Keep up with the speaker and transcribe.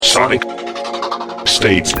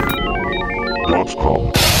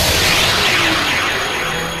SonicState.com.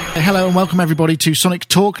 Hello and welcome everybody to Sonic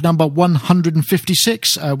Talk number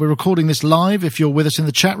 156. We're recording this live if you're with us in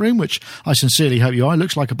the chat room, which I sincerely hope you are. It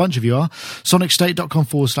looks like a bunch of you are.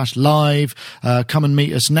 SonicState.com/live. Come and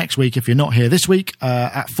meet us next week if you're not here this week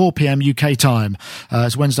at 4 p.m. UK time.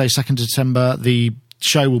 It's Wednesday, 2nd December. The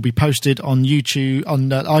show will be posted on YouTube, on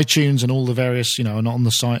iTunes and all the various, and on the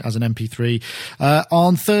site as an MP3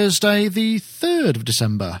 on Thursday the 3rd of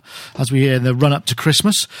December as we hear the run up to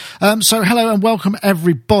Christmas. So hello and welcome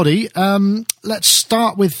everybody. Let's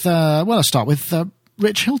start with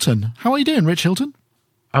Rich Hilton. How are you doing, Rich Hilton?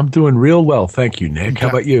 I'm doing real well, thank you, Nick. How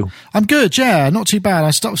about you? I'm good, yeah, not too bad. I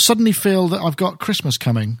suddenly feel that I've got Christmas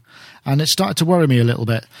coming, and it started to worry me a little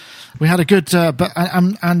bit. We had a good,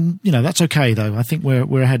 that's okay though. I think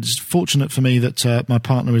we're ahead. It's fortunate for me that my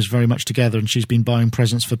partner is very much together, and she's been buying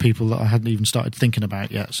presents for people that I hadn't even started thinking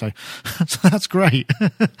about yet. So that's great.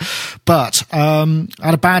 But I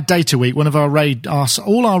had a bad data week. One of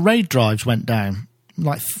all our RAID drives went down,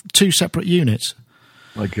 like 2 separate units.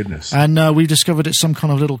 My goodness. And we discovered it's some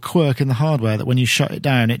kind of little quirk in the hardware that when you shut it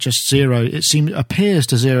down, it just appears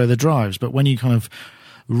to zero the drives, but when you kind of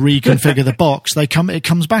reconfigure the box, it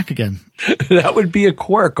comes back again. That would be a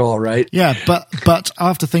quirk, all right. Yeah, but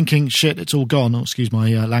after thinking, shit, it's all gone. Oh, excuse my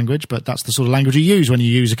language, but that's the sort of language you use when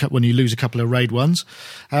you lose a couple of RAID ones.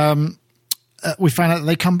 We found out that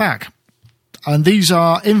they come back, and these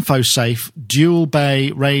are InfoSafe dual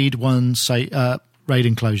bay RAID RAID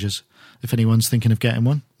enclosures. If anyone's thinking of getting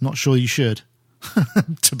one, not sure you should,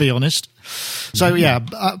 to be honest. So yeah,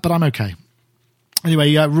 but I'm okay.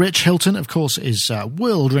 Anyway, Rich Hilton, of course, is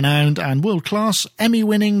world-renowned and world-class,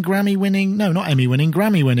 Emmy-winning, Grammy-winning,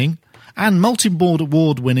 and multi-board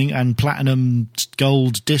award-winning and platinum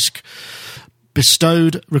gold disc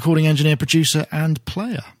bestowed recording engineer, producer, and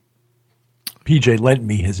player. PJ lent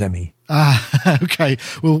me his Emmy. Okay.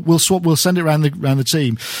 We'll swap. We'll send it around the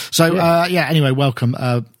team. So anyway, welcome.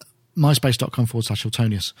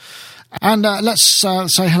 MySpace.com/Hiltonius. And let's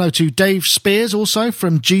say hello to Dave Spears, also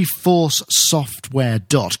from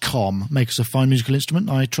GeForceSoftware.com. Makers of fine musical instrument.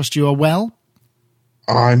 I trust you are well.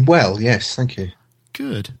 I'm well, yes, thank you.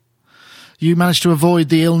 Good. You managed to avoid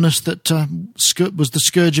the illness that was the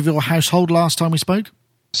scourge of your household last time we spoke?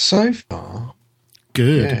 So far.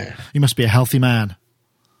 Good. Yeah. You must be a healthy man.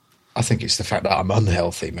 I think it's the fact that I'm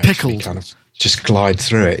unhealthy. Pickled. Kind of just glide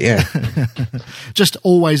through it, yeah. Just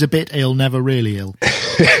always a bit ill, never really ill.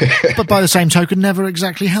 But by the same token, never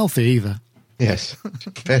exactly healthy either. Yes,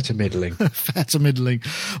 fair to middling. Fair to middling.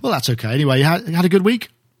 Well, that's okay. Anyway, you had a good week?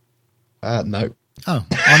 No. Oh,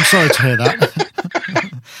 I'm sorry to hear that.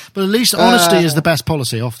 But at least honesty is the best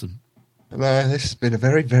policy often. This has been a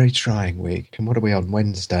very, very trying week. And what are we on,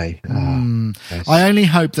 Wednesday? Yes. I only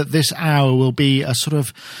hope that this hour will be a sort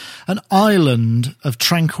of an island of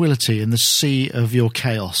tranquility in the sea of your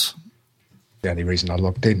chaos. The only reason I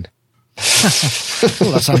logged in.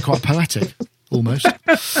 Well, that sounds quite poetic, almost.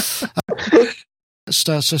 Let's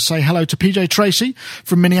say hello to PJ Tracy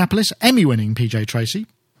from Minneapolis, Emmy-winning PJ Tracy.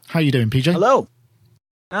 How are you doing, PJ? Hello.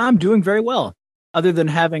 I'm doing very well. Other than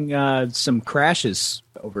having some crashes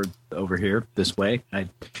over here this way,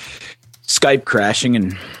 Skype crashing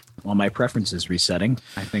and all my preferences resetting.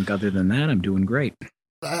 I think other than that, I'm doing great.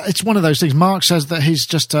 It's one of those things. Mark says that he's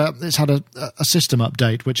just it's had a system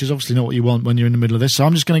update, which is obviously not what you want when you're in the middle of this. So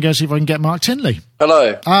I'm just going to go see if I can get Mark Tinley.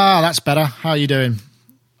 Hello. That's better. How are you doing?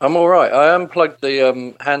 I'm all right. I unplugged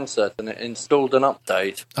the handset and it installed an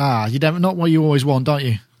update. Not what you always want, don't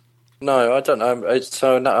you? No, I don't know.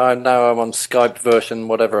 Now I'm on Skype version,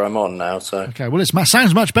 whatever I'm on now. So okay, well, it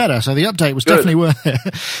sounds much better. So the update was definitely worth it.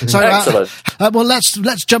 So, excellent. Well,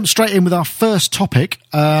 let's jump straight in with our first topic,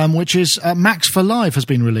 which is Max for Live has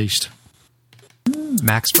been released.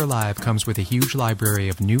 Max for Live comes with a huge library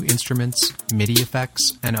of new instruments, MIDI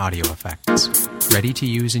effects, and audio effects, ready to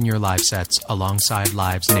use in your live sets alongside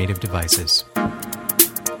Live's native devices.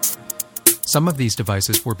 Some of these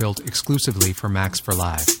devices were built exclusively for Max for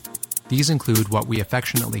Live. These include what we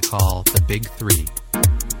affectionately call the Big Three.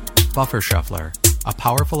 Buffer Shuffler, a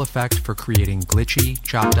powerful effect for creating glitchy,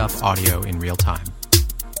 chopped-up audio in real time.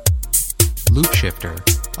 Loop Shifter,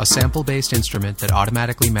 a sample-based instrument that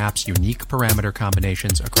automatically maps unique parameter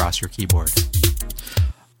combinations across your keyboard.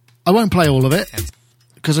 I won't play all of it,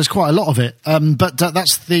 because there's quite a lot of it. But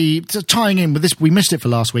that's tying in with this. We missed it for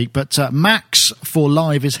last week, but Max for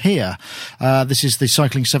Live is here. This is the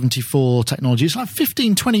Cycling 74 technology. It's like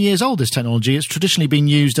 15, 20 years old, this technology. It's traditionally been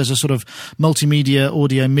used as a sort of multimedia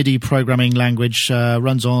audio MIDI programming language.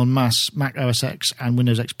 Runs on Mac OS X and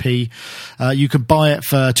Windows XP. You can buy it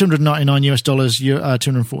for $299 US,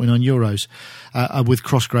 249 euros, with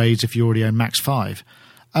cross grades if you already own Max 5.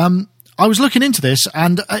 I was looking into this,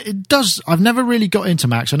 and I've never really got into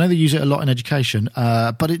Max. I know they use it a lot in education,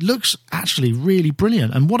 but it looks actually really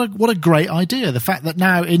brilliant. And what a great idea. The fact that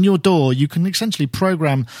now in your DAW, you can essentially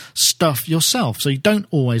program stuff yourself. So you don't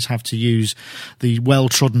always have to use the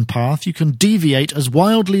well-trodden path. You can deviate as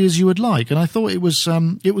wildly as you would like. And I thought it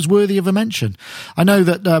was worthy of a mention. I know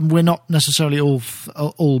that we're not necessarily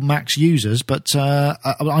all Max users, but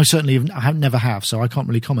I certainly never have, so I can't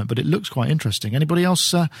really comment. But it looks quite interesting. Anybody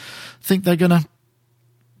else think they're going to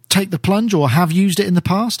take the plunge or have used it in the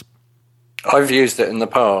past? I've used it in the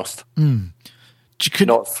past.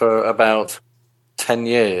 Not for about 10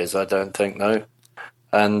 years, I don't think, no.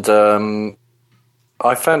 And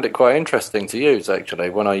I found it quite interesting to use, actually,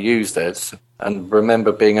 when I used it, and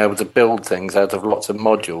remember being able to build things out of lots of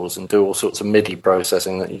modules and do all sorts of MIDI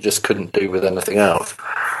processing that you just couldn't do with anything else.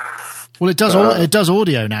 Well, it does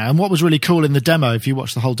audio now, and what was really cool in the demo, if you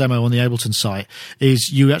watch the whole demo on the Ableton site,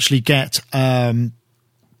 is you actually get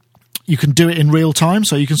you can do it in real time,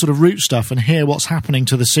 so you can sort of route stuff and hear what's happening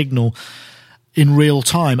to the signal in real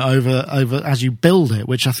time over as you build it,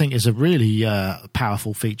 which I think is a really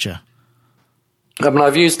powerful feature. I mean,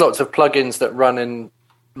 I've used lots of plugins that run in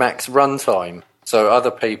Max Runtime, so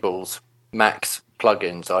other people's Max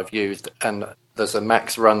plugins I've used, and there's a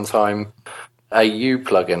Max Runtime AU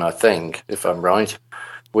plugin, I think, if I'm right,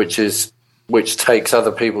 which takes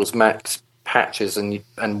other people's Max patches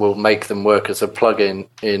and will make them work as a plugin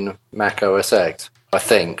in Mac OS X. I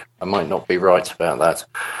think I might not be right about that,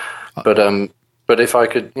 but if I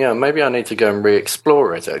could, maybe I need to go and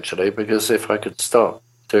re-explore it actually, because if I could start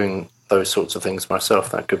doing those sorts of things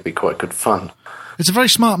myself, that could be quite good fun. It's a very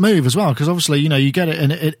smart move as well, because obviously, you get it,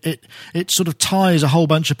 and it sort of ties a whole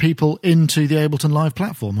bunch of people into the Ableton Live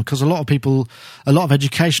platform, because a lot of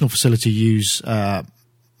educational facilities use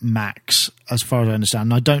Max, as far as I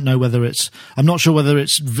understand. And I don't know I'm not sure whether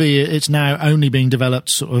it's now only being developed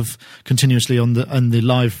sort of continuously on the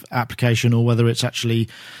Live application, or whether it's actually,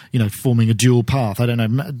 forming a dual path. I don't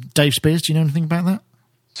know. Dave Spears, do you know anything about that?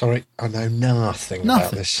 Sorry, I know nothing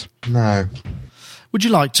about this. No. Would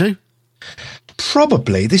you like to?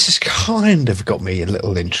 Probably. This has kind of got me a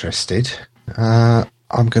little interested. I'm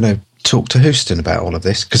going to talk to Houston about all of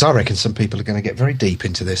this, because I reckon some people are going to get very deep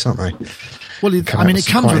into this, aren't they? Well, it comes with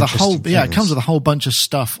it comes with a whole bunch of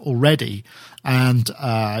stuff already, and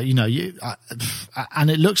and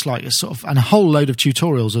it looks like it's sort of, and a whole load of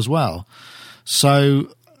tutorials as well. So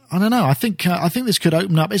I don't know. I think this could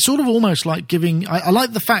open up. It's sort of almost like giving. I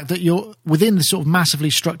like the fact that you're within the sort of massively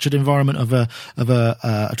structured environment of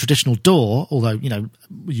a traditional DAW. Although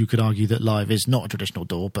you could argue that Live is not a traditional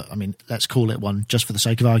DAW, but I mean, let's call it one just for the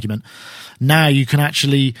sake of argument. Now you can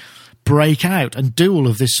actually break out and do all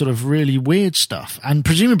of this sort of really weird stuff, and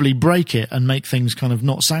presumably break it and make things kind of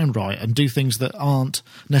not sound right, and do things that aren't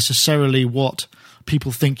necessarily what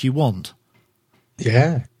people think you want.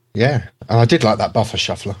 Yeah. Yeah, and I did like that buffer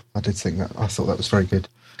shuffler. I thought that was very good.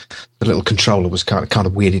 The little controller was kind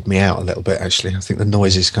of weirded me out a little bit, actually. I think the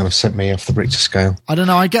noises kind of sent me off the Richter scale. I don't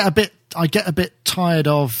know. I get a bit tired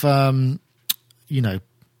of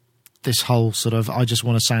this whole sort of I just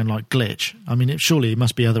want to sound like glitch. I mean, surely it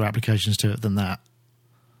must be other applications to it than that.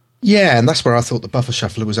 Yeah, and that's where I thought the buffer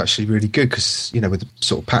shuffler was actually really good, because with the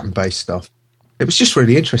sort of pattern based stuff, it was just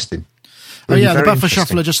really interesting. Really, the buffer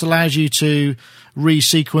shuffler just allows you to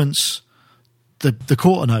resequence the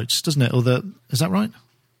quarter notes, doesn't it? Is that right?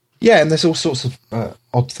 Yeah, and there's all sorts of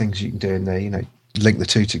odd things you can do in there. Link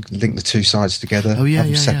the two sides together. Oh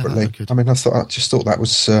yeah, separately. Yeah, I mean, I just thought that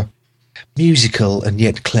was musical and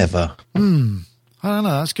yet clever. I don't know.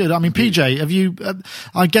 That's good. I mean, PJ, have you?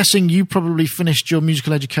 I'm guessing you probably finished your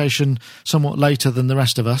musical education somewhat later than the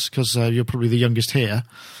rest of us, because you're probably the youngest here.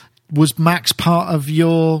 Was Max part of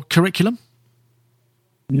your curriculum?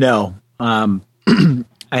 No.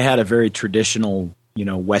 I had a very traditional,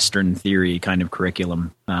 Western theory kind of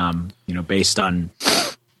curriculum, based on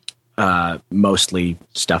mostly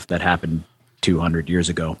stuff that happened 200 years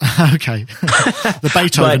ago. Okay. The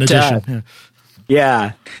Beethoven edition.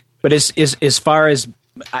 Yeah. But as far as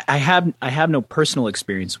I have no personal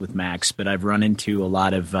experience with Max, but I've run into a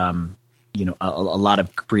lot of a lot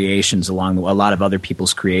of creations a lot of other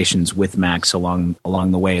people's creations with Max along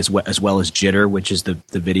the way, as well as Jitter, which is the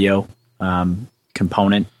video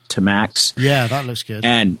component to Max. Yeah, that looks good.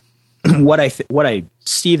 And what I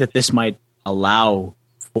see that this might allow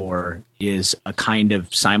for is a kind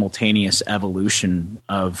of simultaneous evolution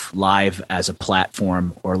of Live as a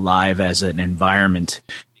platform or Live as an environment,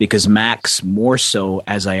 because Max, more so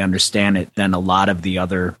as I understand it than a lot of the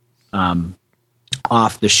other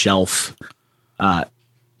off-the-shelf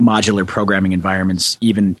modular programming environments,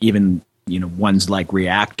 even ones like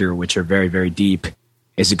Reactor, which are very, very deep,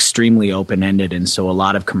 is extremely open-ended, and so a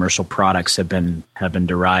lot of commercial products have been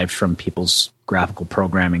derived from people's graphical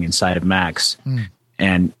programming inside of Max.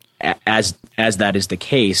 And as that is the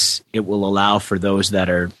case, it will allow for those that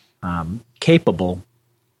are capable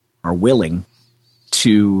or willing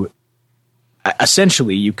to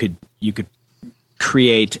essentially you could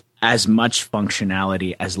create as much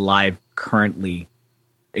functionality as Live currently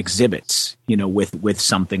exhibits, with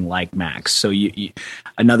something like Max. So you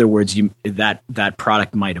in other words, that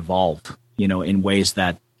product might evolve, in ways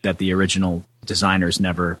that the original designers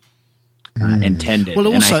never intended. Well,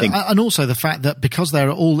 also, and also the fact that because they're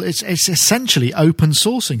all, it's essentially open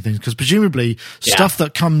sourcing things, because presumably stuff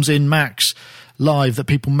that comes in Max Live that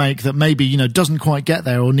people make that maybe doesn't quite get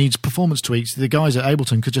there or needs performance tweaks, the guys at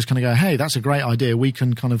Ableton could just kind of go, hey, that's a great idea, we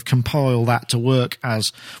can kind of compile that to work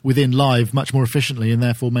as within Live much more efficiently, and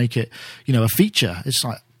therefore make it a feature. It's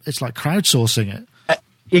like crowdsourcing it.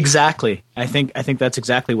 Exactly. I think that's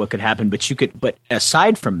exactly what could happen. But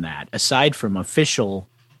aside from official,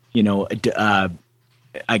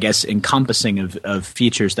 I guess encompassing of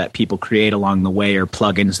features that people create along the way, or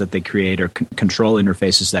plugins that they create, or control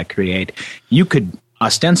interfaces that create, you could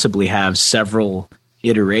ostensibly have several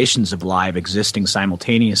iterations of Live existing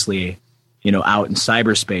simultaneously, out in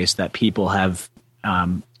cyberspace that people have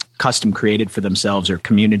custom created for themselves, or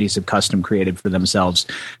communities have custom created for themselves,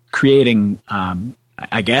 creating,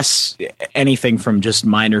 I guess, anything from just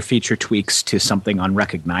minor feature tweaks to something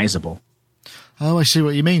unrecognizable. Oh, I see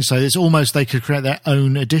what you mean. So it's almost they could create their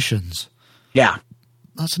own editions. Yeah.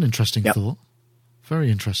 That's an interesting thought. Very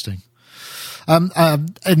interesting. In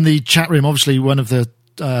the chat room, obviously, one of the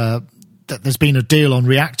there's been a deal on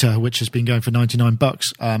Reactor, which has been going for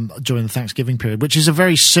 $99 during the Thanksgiving period, which is a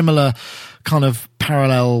very similar kind of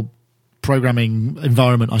parallel programming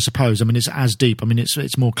environment, I suppose. I mean, it's as deep. I mean,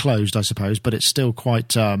 it's more closed, I suppose, but it's still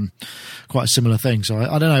quite a similar thing. So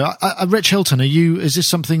I don't know. Rich Hilton, is this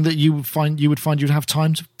something that you would find you'd have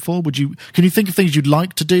time for? Can you think of things you'd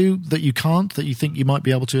like to do that you can't, that you think you might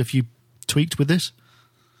be able to if you tweaked with this?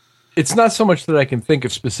 It's not so much that I can think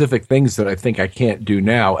of specific things that I think I can't do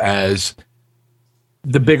now, as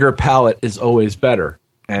the bigger palette is always better.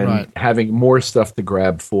 And having more stuff to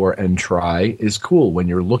grab for and try is cool when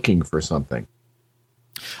you're looking for something.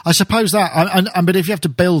 I suppose that, but if you have to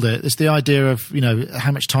build it, it's the idea of,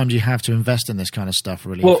 how much time do you have to invest in this kind of stuff,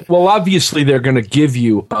 really? Well, obviously they're going to give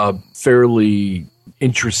you a fairly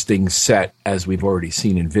interesting set, as we've already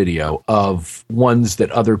seen in video, of ones that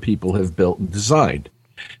other people have built and designed.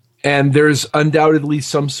 And there's undoubtedly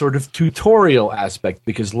some sort of tutorial aspect,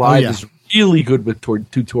 because Live is really good with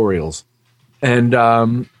tutorials. And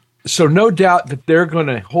so no doubt that they're going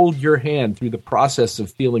to hold your hand through the process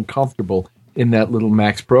of feeling comfortable in that little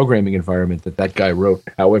Max programming environment that guy wrote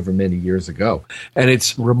however many years ago. And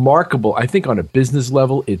it's remarkable. I think on a business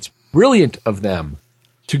level, it's brilliant of them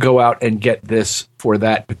to go out and get this for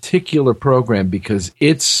that particular program, because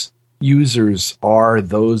its users are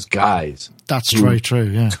those guys. That's very true,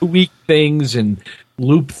 yeah. Tweak things and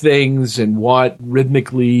loop things and want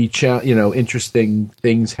rhythmically, interesting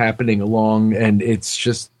things happening along. And it's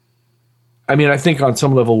just, I mean, I think on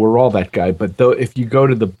some level we're all that guy, but though if you go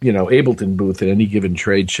to the, Ableton booth at any given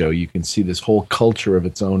trade show, you can see this whole culture of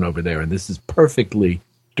its own over there. And this is perfectly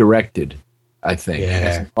directed, I think,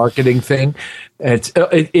 as a marketing thing.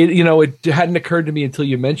 It hadn't occurred to me until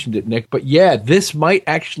you mentioned it, Nick, but this might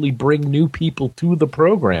actually bring new people to the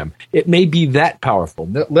program. It may be that powerful,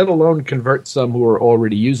 let alone convert some who are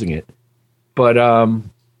already using it. But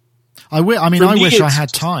I wish I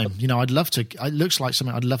had time. I'd love to. It looks like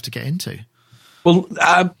something I'd love to get into. Well,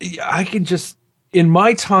 I can just, in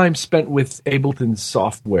my time spent with Ableton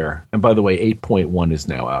software, and by the way, 8.1 is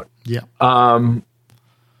now out. Yeah.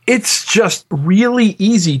 It's just really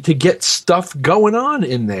easy to get stuff going on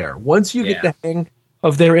in there. Once you get the hang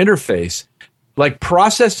of their interface, like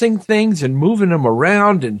processing things and moving them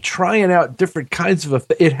around and trying out different kinds of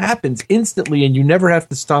it happens instantly, and you never have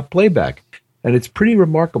to stop playback. And it's pretty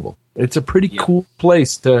remarkable. It's a pretty cool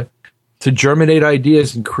place to germinate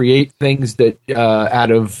ideas and create things that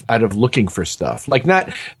out of looking for stuff. Like not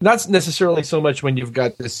necessarily so much when you've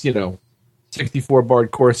got this, 64-bar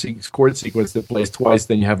chord sequence that plays twice,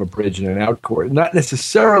 then you have a bridge and an out chord. Not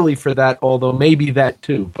necessarily for that, although maybe that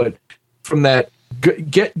too, but from that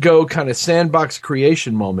get-go kind of sandbox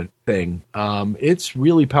creation moment thing, it's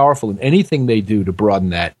really powerful. And anything they do to broaden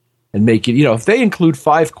that and make it, if they include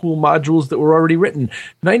 5 cool modules that were already written,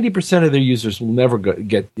 90% of their users will never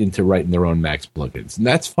get into writing their own Max plugins, and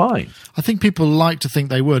that's fine. I think people like to think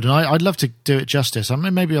they would, and I'd love to do it justice. I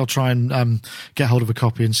mean, maybe I'll try and get hold of a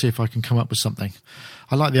copy and see if I can come up with something.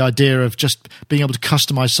 I like the idea of just being able to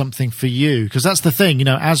customize something for you, because that's the thing,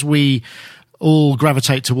 as we all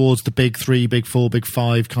gravitate towards the big 3, big 4, big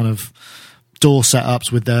 5 kind of DAW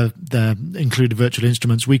setups with their included virtual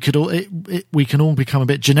instruments, we can all become a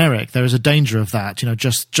bit generic. There is a danger of that,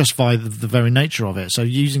 just by the very nature of it. So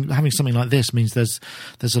having something like this means there's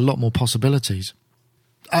a lot more possibilities.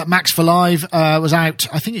 Max for Live was out.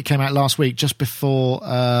 I think it came out last week, just before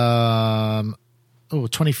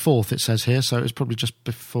 24th. It says here, so it was probably just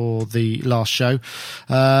before the last show.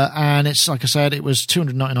 And it's, like I said, it was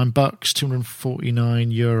 $299,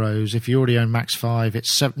 €249. If you already own Max 5,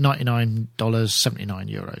 it's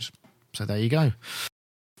 $99.79. So there you go.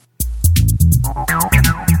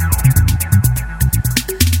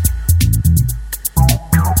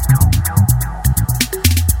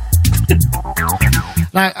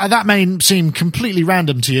 Now, that may seem completely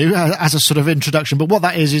random to you as a sort of introduction, but what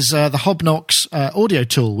that is the Hobnox audio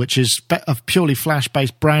tool, which is a purely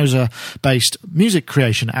Flash-based, browser-based music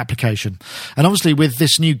creation application. And obviously with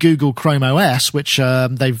this new Google Chrome OS, which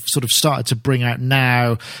they've sort of started to bring out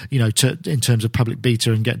now, in terms of public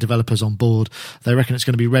beta and get developers on board, they reckon it's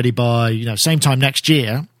going to be ready by, same time next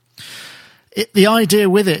year. The idea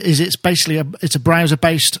with it is it's basically it's a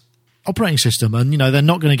browser-based operating system, and they're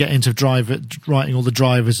not going to get into writing all the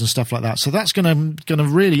drivers and stuff like that. So that's going to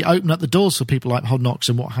really open up the doors for people like Hobnox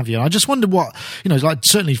and what have you. I just wonder what like,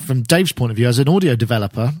 certainly from Dave's point of view as an audio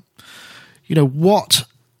developer, what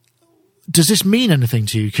does this mean anything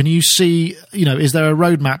to you? Can you see, is there a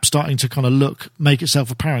roadmap starting to kind of make itself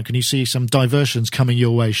apparent? Can you see some diversions coming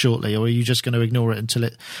your way shortly, or are you just going to ignore it until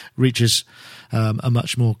it reaches a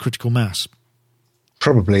much more critical mass?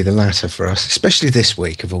 Probably the latter for us, especially this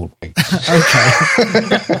week of all weeks.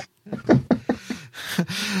 Okay.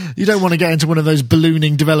 You don't want to get into one of those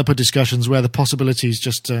ballooning developer discussions where the possibilities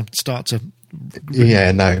just start to...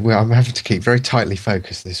 Yeah, no. Well, I'm having to keep very tightly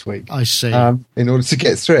focused this week. I see. In order to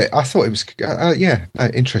get through it. I thought it was,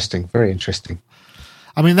 interesting, very interesting.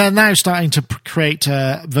 I mean, they're now starting to create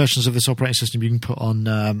versions of this operating system you can put on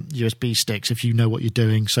USB sticks if you know what you're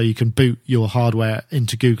doing, so you can boot your hardware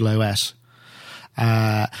into Google OS.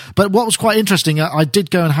 But what was quite interesting, I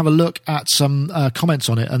did go and have a look at some comments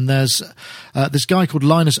on it, and there's this guy called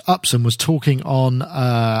Linus Upson was talking on,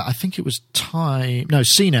 I think it was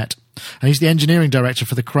CNET, and he's the engineering director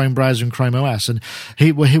for the Chrome browser and Chrome OS, and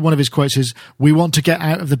one of his quotes is, "We want to get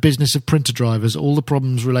out of the business of printer drivers. All the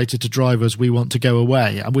problems related to drivers, we want to go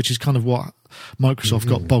away," which is kind of what Microsoft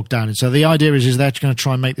got bogged down in. So the idea is they're going to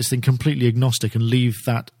try and make this thing completely agnostic and leave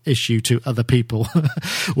that issue to other people.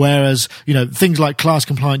 Whereas, things like class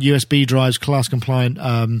compliant USB drives, class compliant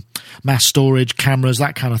mass storage, cameras,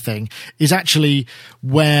 that kind of thing is actually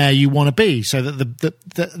where you want to be. So that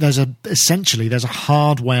there's a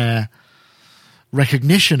hardware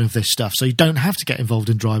recognition of this stuff, so you don't have to get involved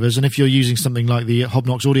in drivers. And if you're using something like the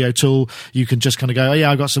Hobnox audio tool, you can just kind of go, oh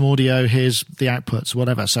yeah, I got some audio, here's the outputs,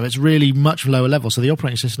 whatever. So it's really much lower level, so the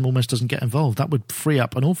operating system almost doesn't get involved. That would free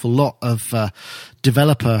up an awful lot of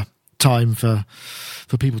developer time for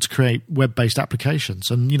people to create web-based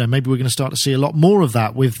applications. And maybe we're going to start to see a lot more of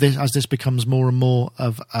that with this as this becomes more and more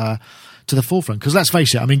of to the forefront. Because let's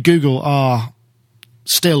face it, I mean, Google are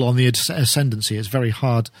still on the ascendancy. It's very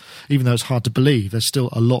hard, even though it's hard to believe. There's still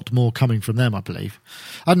a lot more coming from them, I believe.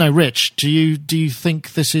 I don't know, Rich. Do you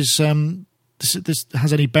think this is this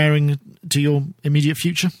has any bearing to your immediate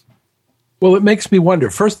future? Well, it makes me wonder.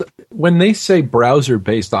 First, when they say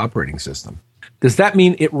browser-based operating system, does that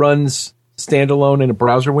mean it runs standalone in a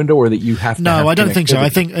browser window, or that you have to? No, I don't think so. I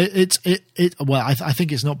think I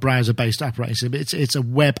think it's not browser-based operating system. It's a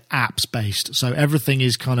web apps based. So everything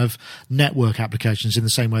is kind of network applications in the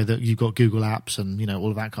same way that you've got Google Apps and all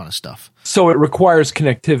of that kind of stuff. So it requires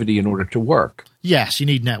connectivity in order to work. Yes, you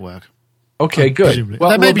need network. Okay, good. Well,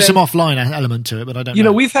 there may be some offline element to it, but I don't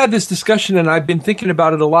know. We've had this discussion, and I've been thinking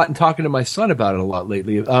about it a lot and talking to my son about it a lot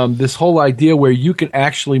lately. This whole idea where you can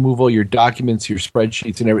actually move all your documents, your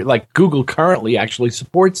spreadsheets, and everything. Like Google currently actually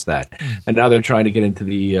supports that, and now they're trying to get into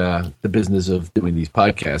the business of doing these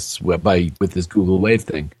podcasts with this Google Wave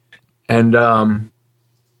thing. And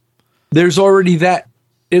there's already that.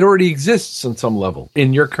 It already exists on some level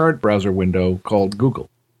in your current browser window called Google.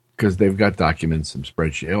 because they've got documents and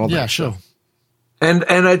spreadsheets. All that Yeah, sure. stuff. And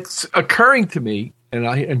it's occurring to me,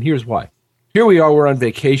 and here's why. Here we are, we're on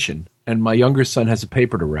vacation, and my younger son has a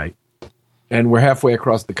paper to write, and we're halfway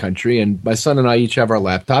across the country, and my son and I each have our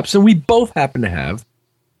laptops, and we both happen to have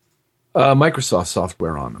Microsoft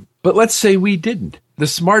software on them. But let's say we didn't. The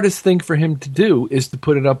smartest thing for him to do is to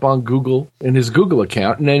put it up on Google in his Google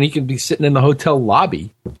account, and then he can be sitting in the hotel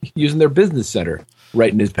lobby using their business center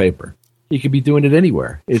writing his paper. He could be doing it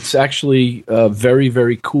anywhere. It's actually a very,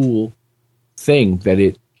 very cool thing that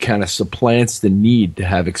it kind of supplants the need to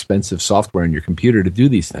have expensive software in your computer to do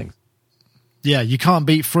these things. Yeah, you can't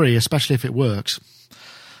beat free, especially if it works.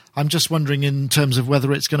 I'm just wondering in terms of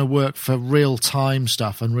whether it's going to work for real-time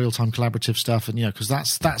stuff and real-time collaborative stuff, and because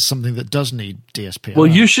that's something that does need DSP. Well,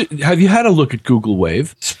 you should. Have you had a look at Google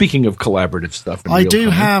Wave? Speaking of collaborative stuff, I do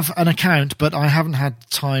have an account, but I haven't had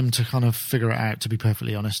time to kind of figure it out. To be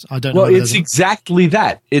perfectly honest, I don't know. Well, it's exactly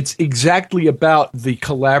that. It's exactly about the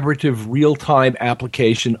collaborative, real-time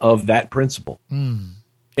application of that principle.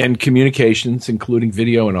 And communications, including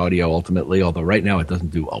video and audio, ultimately, although right now it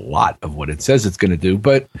doesn't do a lot of what it says it's going to do,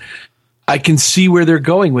 but I can see where they're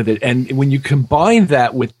going with it. And when you combine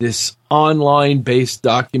that with this online-based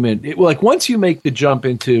document, once you make the jump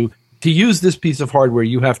to use this piece of hardware,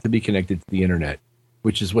 you have to be connected to the internet,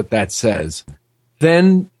 which is what that says,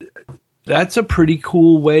 then that's a pretty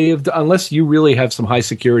cool way of, unless you really have some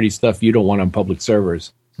high-security stuff you don't want on public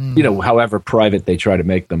servers, however private they try to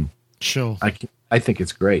make them. Sure. I think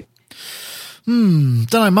it's great.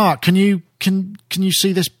 Don't know, Mark. Can you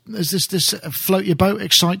see this? Is this float your boat,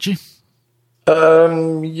 excite you?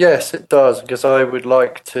 Yes, it does, because I would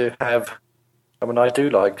like to have. I do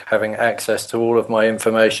like having access to all of my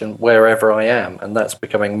information wherever I am, and that's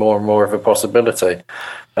becoming more and more of a possibility.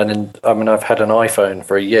 And I've had an iPhone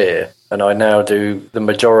for a year, and I now do the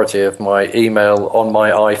majority of my email on my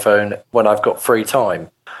iPhone when I've got free time.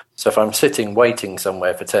 So if I'm sitting waiting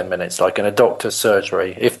somewhere for 10 minutes, like in a doctor's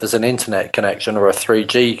surgery, if there's an internet connection or a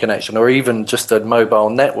 3G connection or even just a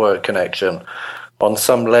mobile network connection, on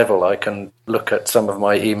some level I can look at some of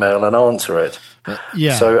my email and answer it.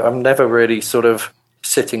 Yeah. So I'm never really sort of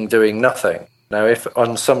sitting doing nothing. Now, if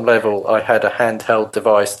on some level I had a handheld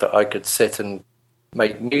device that I could sit and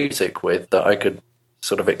make music with, that I could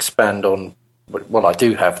sort of expand on. Well, I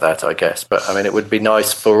do have that, I guess, but it would be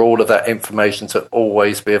nice for all of that information to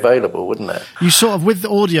always be available, wouldn't it? You sort of, with the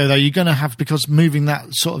audio though, you're going to have, because moving that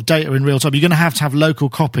sort of data in real time, you're going to have local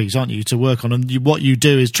copies, aren't you, to work on? And what you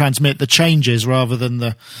do is transmit the changes rather than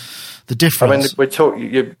the difference. We're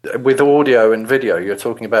talking with audio and video. You're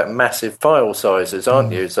talking about massive file sizes,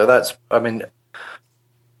 aren't you? So that's,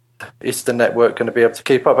 is the network going to be able to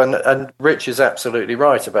keep up? And Rich is absolutely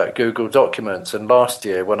right about Google Documents. And last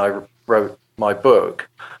year, when I wrote my book,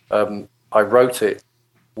 I wrote it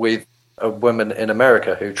with a woman in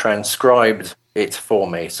America who transcribed it for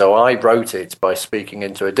me. So I wrote it by speaking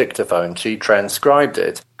into a dictaphone. She transcribed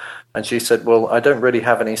it, and she said, well, I don't really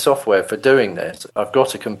have any software for doing this. I've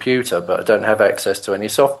got a computer, but I don't have access to any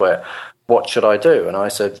software. What should I do? And I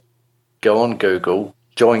said, go on Google,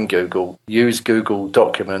 join Google, use Google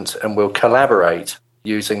Documents, and we'll collaborate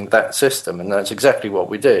using that system. And that's exactly what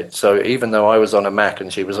we did. So even though I was on a Mac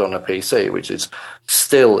and she was on a PC, which is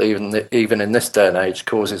still, even in this day and age,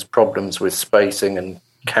 causes problems with spacing and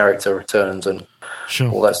character returns and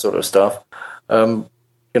all that sort of stuff,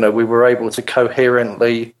 we were able to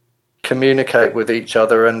coherently communicate with each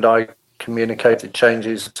other, and I communicated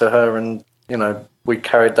changes to her, and we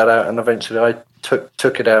carried that out, and eventually I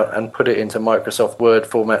took it out and put it into Microsoft Word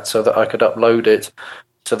format so that I could upload it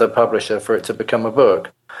to the publisher for it to become a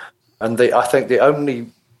book. And I think the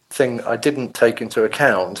only thing I didn't take into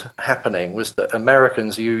account happening was that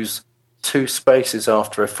Americans use 2 spaces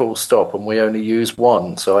after a full stop, and we only use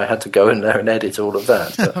 1. So I had to go in there and edit all of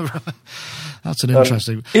that. But, that's an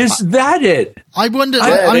interesting. Is that it? I wonder.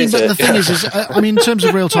 The thing is, in terms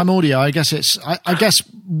of real-time audio, I guess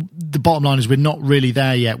the bottom line is we're not really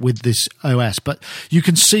there yet with this OS, but you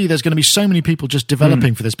can see there's going to be so many people just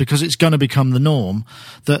developing for this, because it's going to become the norm.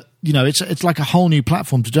 That it's like a whole new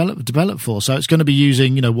platform to develop for. So it's going to be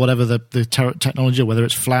using whatever the technology, or whether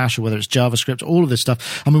it's Flash or whether it's JavaScript, all of this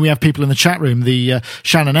stuff. We have people in the chat room, the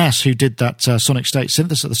Shannon S, who did that Sonic State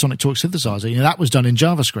synthesizer, the Sonic Talk synthesizer. That was done in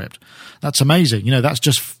JavaScript. That's amazing. That's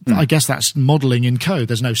just, I guess that's modeling in code.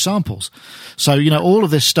 There's no samples. So, all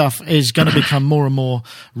of this stuff is going to become more and more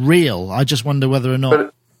real. I just wonder whether or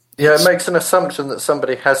not. It makes an assumption that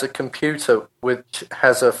somebody has a computer which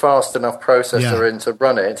has a fast enough processor in to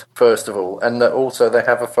run it, first of all, and that also they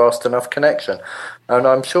have a fast enough connection. And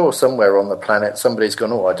I'm sure somewhere on the planet somebody's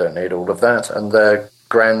gone, I don't need all of that, and they're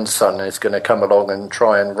grandson is going to come along and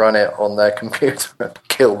try and run it on their computer and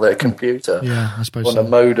kill their computer. Yeah, I suppose on so. a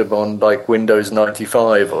modem on like Windows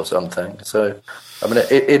 95 or something. So, I mean,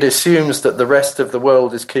 it assumes that the rest of the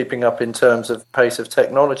world is keeping up in terms of pace of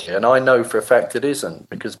technology, and I know for a fact it isn't,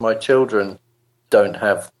 because my children don't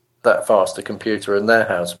have that fast a computer in their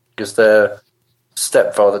house because their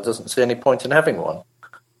stepfather doesn't see any point in having one.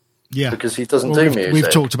 Yeah, because he doesn't do music. We've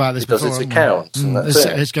talked about this he before. Does his accounts, and that's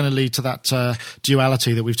it. It's going to lead to that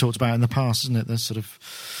duality that we've talked about in the past, isn't it? There's sort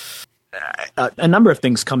of a number of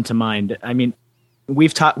things come to mind. I mean, we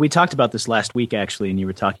talked about this last week actually, and you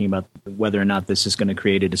were talking about whether or not this is going to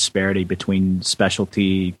create a disparity between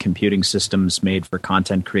specialty computing systems made for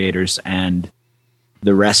content creators and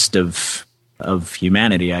the rest of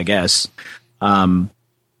humanity, I guess. And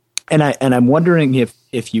I'm wondering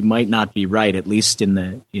if you might not be right, at least in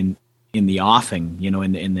the offing,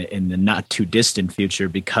 in the not too distant future,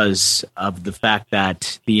 because of the fact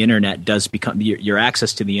that the internet does become your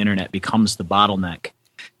access to the internet becomes the bottleneck.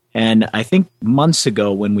 And I think months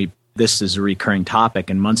ago this is a recurring topic,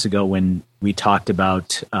 and months ago when we talked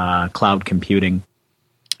about cloud computing,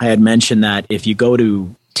 I had mentioned that if you go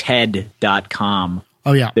to TED.com,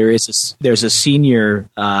 there's a senior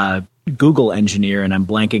Google engineer, and I'm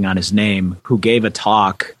blanking on his name, who gave a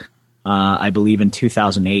talk, I believe in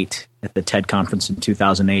 2008 at the TED conference in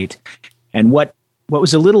 2008. And what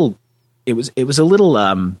was a little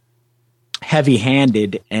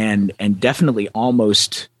heavy-handed and definitely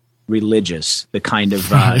almost religious, the kind of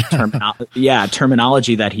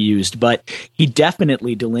terminology that he used. But he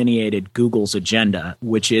definitely delineated Google's agenda,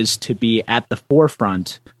 which is to be at the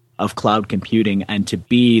forefront of cloud computing and to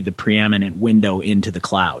be the preeminent window into the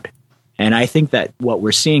cloud. And I think that what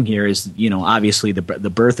we're seeing here is, obviously the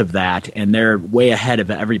birth of that, and they're way ahead of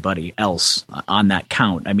everybody else on that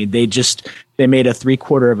count. I mean, they made a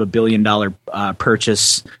 $750 million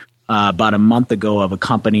purchase about a month ago of a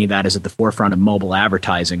company that is at the forefront of mobile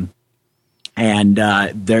advertising. And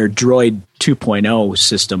their Droid 2.0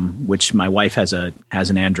 system, which my wife has an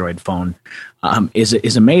Android phone,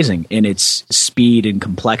 is amazing in its speed and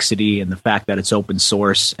complexity, and the fact that it's open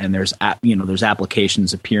source, and there's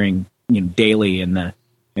applications appearing daily in the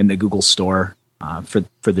Google Store for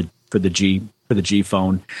the G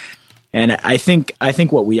phone. And I think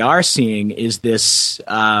what we are seeing is this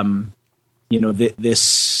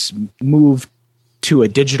this move to a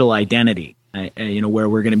digital identity. Where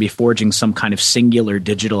we're going to be forging some kind of singular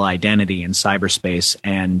digital identity in cyberspace,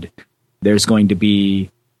 and there's going to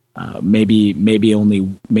be maybe only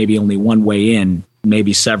one way in,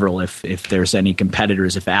 maybe several if there's any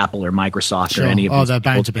competitors, if Apple or Microsoft or any of these they're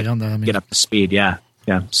bound to be on there. Get up to speed, yeah.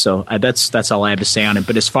 So that's all I have to say on it.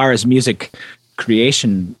 But as far as music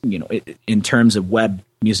creation, in terms of web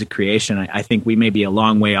music creation, I think we may be a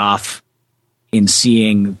long way off in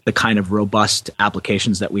seeing the kind of robust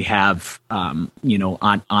applications that we have, on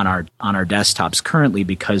our desktops currently,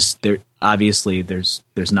 because there's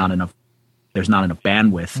not enough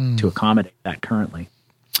bandwidth to accommodate that currently.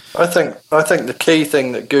 I think the key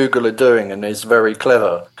thing that Google are doing, and is very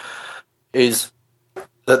clever, is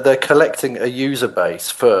that they're collecting a user base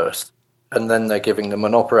first, and then they're giving them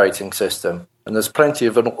an operating system. And there's plenty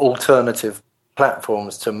of alternative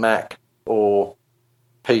platforms to Mac or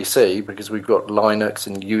PC, because we've got Linux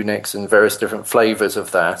and Unix and various different flavors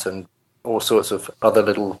of that, and all sorts of other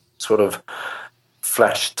little sort of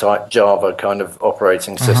Flash type Java kind of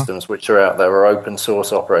operating systems which are out there, or open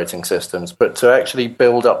source operating systems. But to actually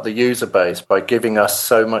build up the user base by giving us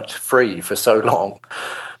so much free for so long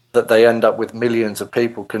that they end up with millions of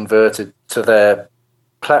people converted to their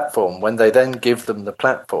platform, when they then give them the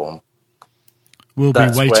platform, we'll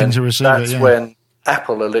be waiting to receive it. That's when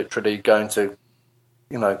Apple are literally going to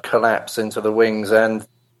collapse into the wings. And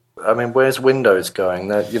I mean, where's Windows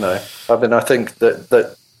going? I think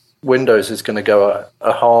that Windows is going to go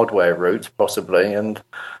a hardware route possibly, and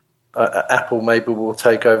Apple maybe will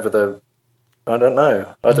take over I don't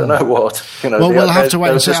know what. We'll have to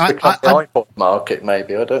wait and see. The iPod market,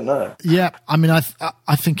 maybe. I don't know. Yeah, I mean, I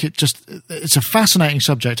think it's a fascinating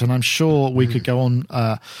subject, and I'm sure we could go on.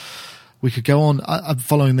 We could go on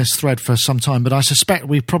following this thread for some time, but I suspect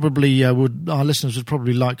we probably our listeners would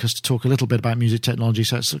probably like us to talk a little bit about music technology,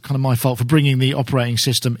 so it's kind of my fault for bringing the operating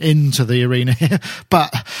system into the arena here.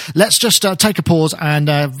 But let's just take a pause and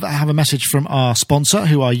have a message from our sponsor,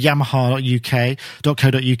 who are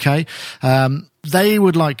YamahaUK.co.uk. They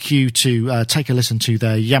would like you to take a listen to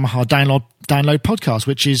their Yamaha Download podcast,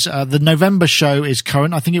 which is the November show is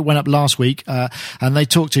current. I think it went up last week, and they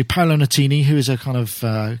talked to Paolo Nutini, who is a kind of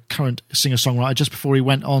current singer-songwriter, just before he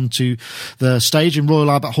went on to the stage in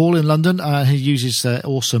Royal Albert Hall in London. He uses the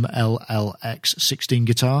awesome LLX16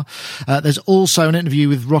 guitar. There's also an interview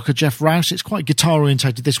with rocker Jeff Rouse. It's quite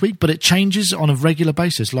guitar-orientated this week, but it changes on a regular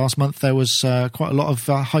basis. Last month there was quite a lot of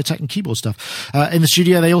high-tech and keyboard stuff. In the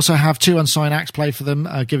studio, they also have 2 unsigned acts play for them,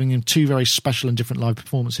 giving them 2 very special and different live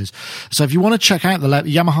performances. So if you want to check out the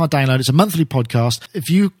Yamaha Download, it's a monthly podcast. If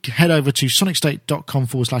you head over to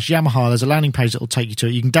sonicstate.com/Yamaha, there's a landing page that will take you to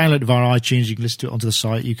it. You can download it via iTunes, you can listen to it onto the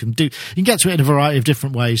site, you can get to it in a variety of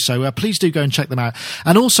different ways. So please do go and check them out.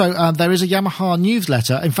 And also, there is a Yamaha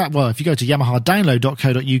newsletter. In fact, if you go to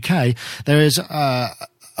yamahadownload.co.uk, there is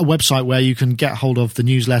a website where you can get hold of the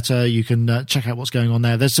newsletter. You can check out what's going on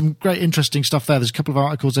there. There's some great interesting stuff there. There's a couple of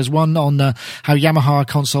articles. There's one on how Yamaha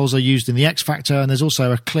consoles are used in the X Factor, and there's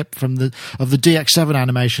also a clip of the DX7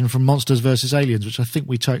 animation from Monsters vs. Aliens, which I think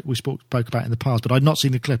we spoke about in the past, but I'd not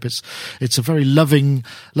seen the clip. It's a very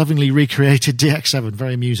lovingly recreated DX7,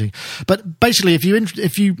 very amusing. But basically, if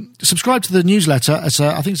you subscribe to the newsletter, I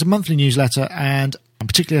think it's a monthly newsletter, and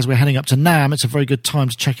particularly as we're heading up to NAMM, it's a very good time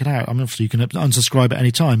to check it out. I mean, obviously you can unsubscribe at any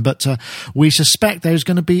time, but we suspect there's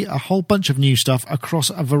going to be a whole bunch of new stuff across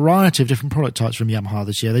a variety of different product types from Yamaha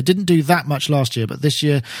this year. They didn't do that much last year, but this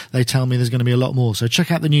year they tell me there's going to be a lot more. So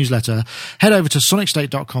check out the newsletter. Head over to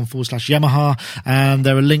sonicstate.com/Yamaha, and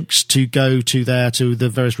there are links to go to there to the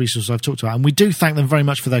various resources I've talked about. And we do thank them very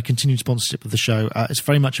much for their continued sponsorship of the show. It's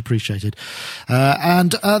very much appreciated.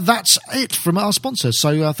 And that's it from our sponsors.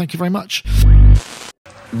 So thank you very much.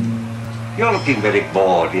 You're looking very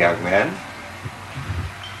bored, young man.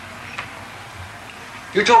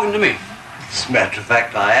 You're talking to me? As a matter of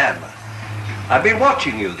fact, I am. I've been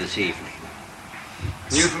watching you this evening.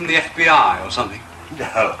 You from the FBI or something?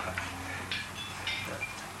 No.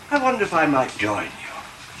 I wonder if I might join you.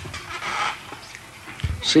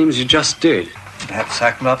 Seems you just did. Perhaps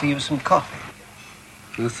I can offer you some coffee.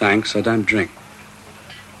 No thanks, I don't drink.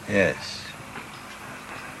 Yes.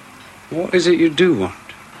 What is it you do want?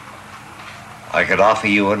 I could offer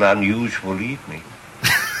you an unusual evening.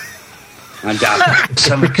 I doubt it.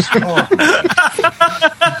 Some extraordinary.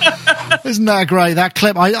 Isn't that great? That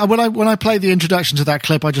clip. When I played the introduction to that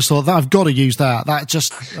clip, I just thought that I've got to use that. That's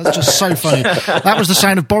just so funny. That was the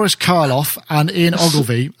sound of Boris Karloff and Ian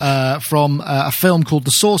Ogilvy from a film called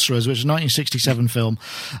The Sorcerers, which is a 1967 film.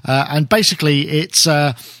 And basically, it's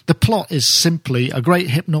the plot is simply a great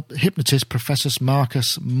hypnotist, Professor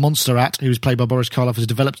Marcus Monsterat, who was played by Boris Karloff, has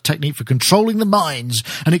developed a technique for controlling the minds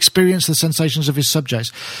and experience the sensations of his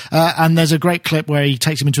subjects. And there's a great clip where he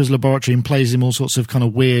takes him into his laboratory and plays him all sorts of kind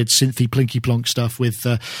of weird synthy plinky plonk stuff with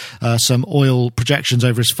some oil projections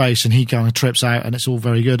over his face, and he kind of trips out, and it's all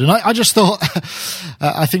very good. And I just thought,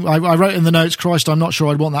 I think I wrote in the notes, Christ, I'm not sure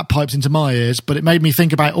I'd want that piped into my ears, but it made me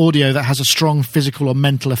think about audio that has a strong physical or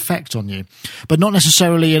mental effect on you, but not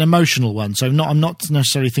necessarily an emotional one. So I'm not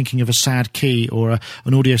necessarily thinking of a sad key or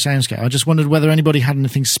an audio soundscape. I just wondered whether anybody had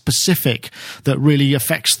anything specific that really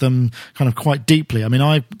affects them kind of quite deeply. I mean,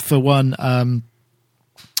 I, for one,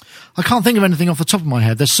 I can't think of anything off the top of my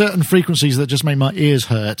head. There's certain frequencies that just make my ears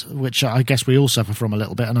hurt, which I guess we all suffer from a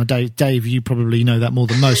little bit. And Dave, you probably know that more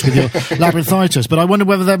than most with your labyrinthitis. But I wonder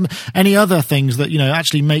whether there are any other things that,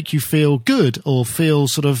 actually make you feel good or feel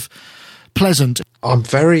sort of pleasant. I'm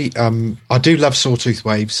very, I do love sawtooth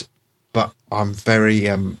waves, but I'm very,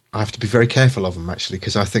 I have to be very careful of them, actually,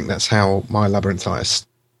 because I think that's how my labyrinthitis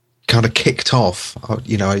kind of kicked off. I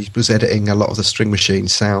was editing a lot of the String Machine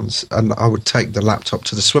sounds, and I would take the laptop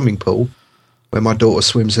to the swimming pool where my daughter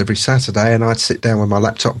swims every Saturday, and I'd sit down with my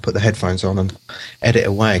laptop and put the headphones on and edit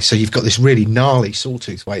away. So you've got this really gnarly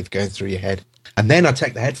sawtooth wave going through your head, and then I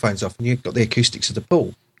take the headphones off and you've got the acoustics of the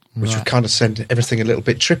pool, which would kind of send everything a little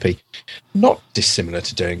bit trippy. Not dissimilar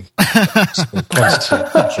to doing drugs,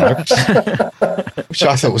 which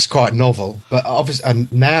I thought was quite novel. But obviously, and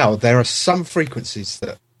now there are some frequencies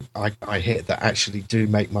that I hit that actually do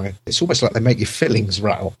make it's almost like they make your fillings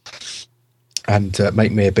rattle and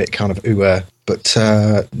make me a bit kind of ooh. But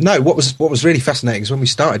no, what was really fascinating is when we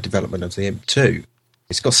started development of the Imp2,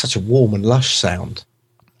 it's got such a warm and lush sound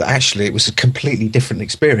that actually it was a completely different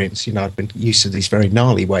experience. I'd been used to these very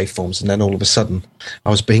gnarly waveforms, and then all of a sudden I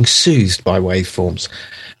was being soothed by waveforms.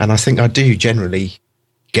 And I think I do generally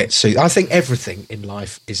get soothed. I think everything in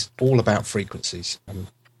life is all about frequencies and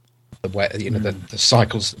the way, the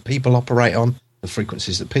cycles that people operate on, the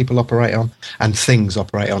frequencies that people operate on, and things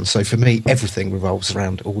operate on. So for me, everything revolves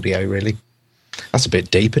around audio, really. That's a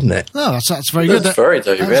bit deep, isn't it? No, that's very good. That's very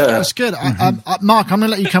deep, That's good. Mark, I'm going to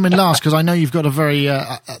let you come in last because I know you've got a very.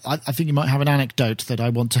 I think you might have an anecdote that I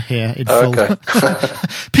want to hear in full. Okay.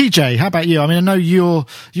 PJ, how about you? I mean, I know you're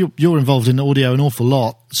involved in audio an awful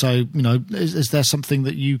lot. So is there something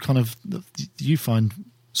that you you find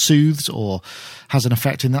soothes or has an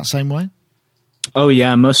effect in that same way? Oh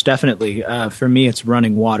yeah, most definitely. For me, it's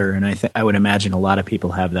running water, and I would imagine a lot of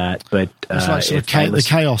people have that. But it's like sort of the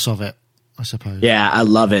chaos of it, I suppose. Yeah, I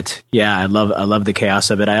love it. Yeah, I love the chaos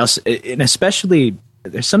of it. I also, and especially,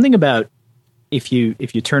 there's something about if you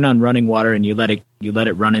turn on running water and you let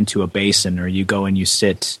it run into a basin, or you go and you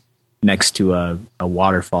sit next to a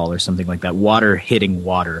waterfall or something like that. Water hitting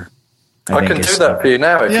water. I can do that for you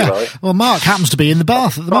now if you like. Well, Mark happens to be in the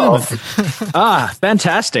bath at the moment.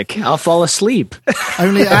 Fantastic. I'll fall asleep.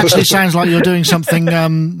 Only it actually sounds like you're doing something,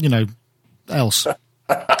 else.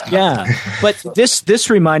 Yeah. But this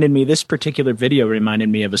particular video reminded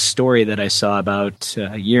me of a story that I saw about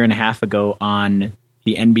a year and a half ago on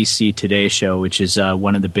the NBC Today show, which is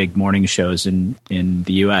one of the big morning shows in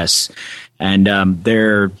the U.S. And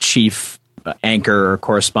their chief anchor or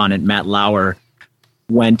correspondent, Matt Lauer,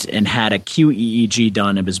 went and had a QEEG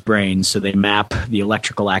done of his brain. So they map the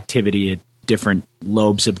electrical activity at different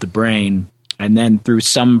lobes of the brain. And then through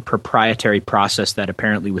some proprietary process that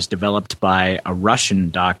apparently was developed by a Russian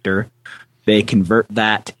doctor, they convert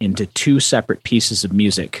that into two separate pieces of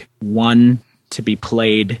music. One to be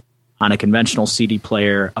played on a conventional CD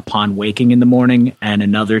player upon waking in the morning, and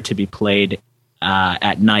another to be played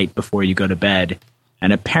at night before you go to bed.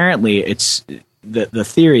 And apparently it's... The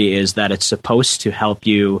theory is that it's supposed to help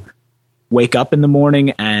you wake up in the morning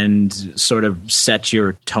and sort of set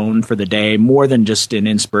your tone for the day, more than just an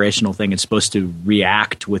inspirational thing. It's supposed to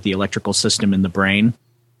react with the electrical system in the brain.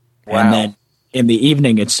 Wow. And then in the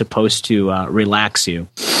evening, it's supposed to relax you.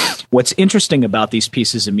 What's interesting about these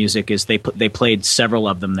pieces of music is they played several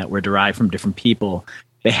of them that were derived from different people.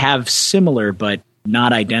 They have similar but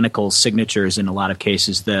not identical signatures in a lot of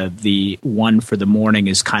cases. The one for the morning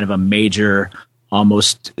is kind of a major,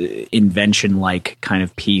 almost invention-like kind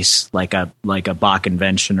of piece, like a Bach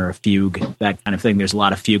invention or a fugue, that kind of thing. There's a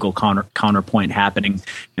lot of fugal counterpoint happening,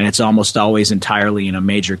 and it's almost always entirely in a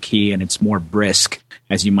major key, and it's more brisk,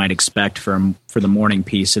 as you might expect for the morning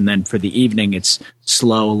piece. And then for the evening, it's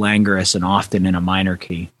slow, languorous, and often in a minor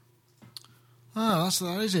key. Oh,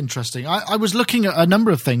 that is interesting. I was looking at a number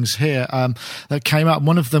of things here that came up.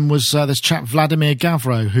 One of them was this chap Vladimir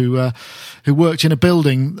Gavro, who worked in a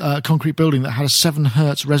building, concrete building that had a 7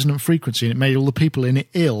 hertz resonant frequency, and it made all the people in it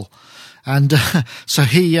ill. And so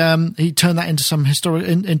he turned that into some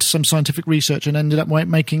into some scientific research and ended up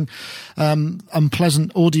making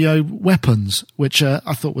unpleasant audio weapons, which I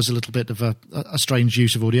thought was a little bit of a strange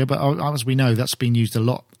use of audio. But as we know, that's been used a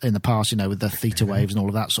lot in the past, with the theta waves and all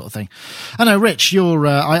of that sort of thing. I know, Rich, you're.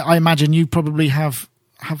 I imagine you probably have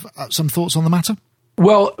some thoughts on the matter.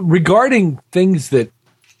 Well, regarding things that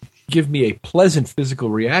give me a pleasant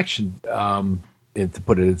physical reaction, and to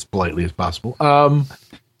put it as politely as possible.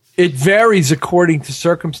 It varies according to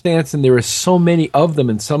circumstance, and there are so many of them,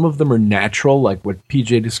 and some of them are natural, like what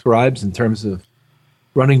PJ describes in terms of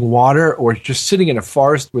running water, or just sitting in a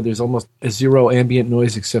forest where there's almost a zero ambient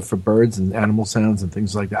noise except for birds and animal sounds and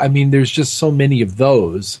things like that. I mean, there's just so many of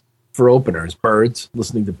those for openers. Birds,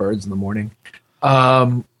 listening to birds in the morning.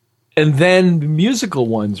 And then the musical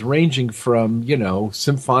ones ranging from,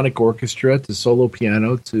 symphonic orchestra to solo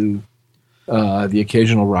piano to the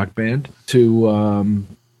occasional rock band to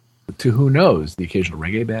who knows, the occasional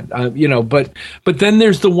reggae band, but then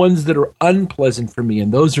there's the ones that are unpleasant for me,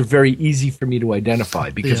 and those are very easy for me to identify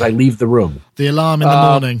because I leave the room. The alarm in the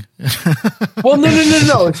morning. Well,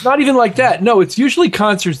 no. It's not even like that. No, it's usually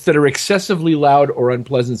concerts that are excessively loud or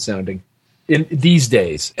unpleasant sounding in these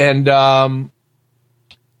days. And,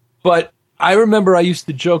 but I remember I used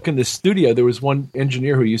to joke in the studio. There was one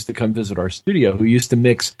engineer who used to come visit our studio who used to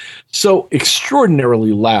mix so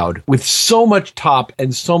extraordinarily loud with so much top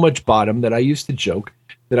and so much bottom that I used to joke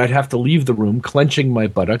that I'd have to leave the room clenching my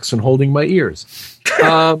buttocks and holding my ears.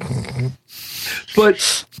 But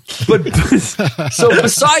so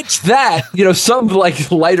besides that, some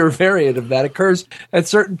like lighter variant of that occurs at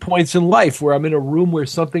certain points in life where I'm in a room where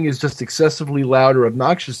something is just excessively loud or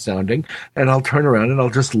obnoxious sounding, and I'll turn around and I'll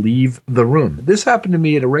just leave the room. This happened to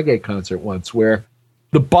me at a reggae concert once where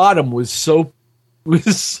the bottom was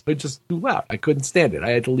just too loud. I couldn't stand it.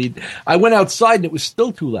 I had to leave. I went outside and it was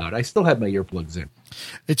still too loud. I still had my earplugs in.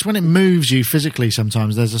 It's when it moves you physically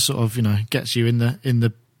sometimes. There's a sort of, gets you in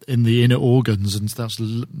the inner organs and starts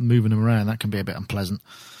moving them around. That can be a bit unpleasant.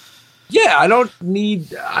 Yeah, I don't need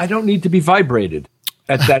to be vibrated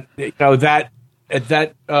at that at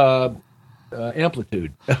that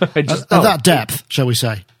amplitude. I just At don't. that depth, shall we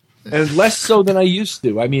say? And less so than I used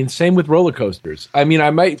to. I mean, same with roller coasters. I mean,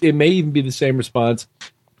 it may even be the same response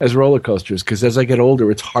as roller coasters, because as I get older,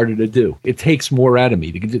 it's harder to do. It takes more out of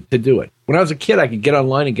me to do it. When I was a kid, I could get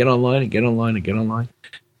online and get online and get online and get online.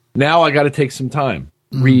 Now I got to take some time,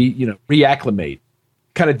 reacclimate,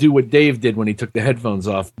 kind of do what Dave did when he took the headphones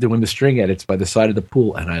off, doing the string edits by the side of the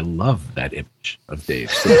pool. And I love that image of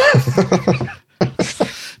Dave.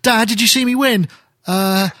 Dad, did you see me win?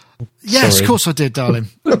 Yes, Sorry. of course I did, darling.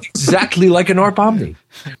 Exactly like an ARP Omni.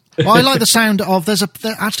 Well, I like the sound of.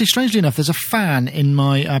 Actually, strangely enough, there's a fan in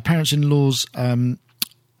my parents-in-law's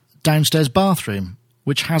downstairs bathroom,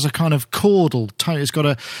 which has a kind of chordal tone. It's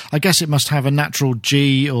got I guess it must have a natural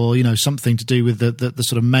G or something to do with the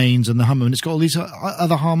sort of mains and the hum, and it's got all these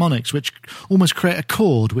other harmonics which almost create a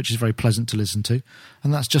chord, which is very pleasant to listen to,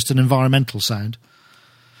 and that's just an environmental sound.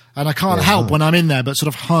 And I can't help when I'm in there but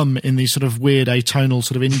sort of hum in these sort of weird atonal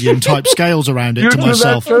sort of Indian type scales around it You to do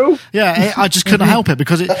myself. that too? Yeah, I just couldn't help it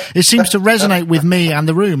because it seems to resonate with me and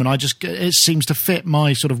the room, and it seems to fit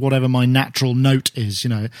my sort of whatever my natural note is,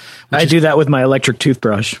 I do that with my electric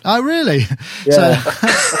toothbrush. Oh, really? Yeah.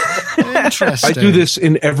 So, interesting. I do this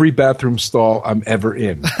in every bathroom stall I'm ever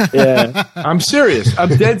in. Yeah. I'm serious.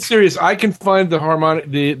 I'm dead serious. I can find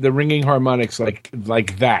the ringing harmonics like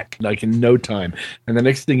that, like in no time. And the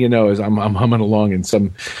next thing you know is I'm humming along in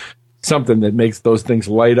something that makes those things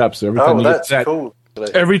light up. So every time you get that, cool.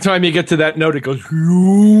 every time you get to that note, it goes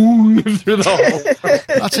through the whole.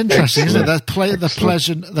 That's interesting, isn't it?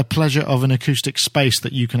 The pleasure of an acoustic space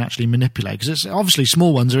that you can actually manipulate, because it's obviously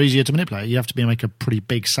small ones are easier to manipulate. You have to make a pretty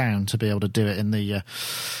big sound to be able to do it in the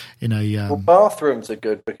Well, bathrooms are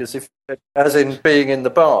good because as in being in the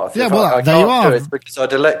bath. Yeah, if well, I there you can't are. do it because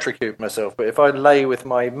I'd electrocute myself. But if I lay with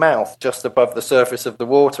my mouth just above the surface of the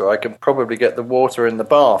water, I can probably get the water in the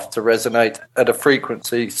bath to resonate at a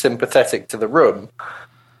frequency sympathetic to the room,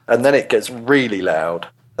 and then it gets really loud.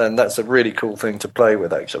 And that's a really cool thing to play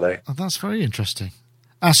with, actually. Oh, that's very interesting.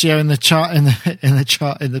 Asio in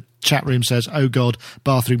the chat room says, "Oh God,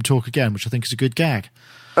 bathroom talk again," which I think is a good gag.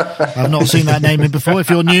 I've not seen that name in before. If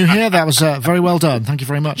you're new here, that was very well done. Thank you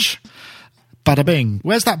very much. Bada bing.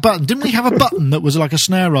 Where's that button? Didn't we have a button that was like a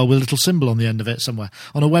snare roll with a little symbol on the end of it somewhere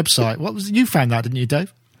on a website? You found that, didn't you,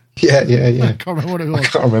 Dave? Yeah. I can't remember what it was. I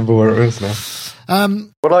can't remember where it is now.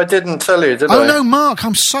 Well, I didn't tell you, did I? Oh no, Mark!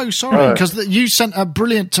 I'm so sorry because you sent a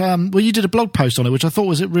brilliant. You did a blog post on it, which I thought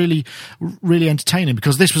was really, really entertaining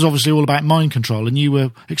because this was obviously all about mind control, and you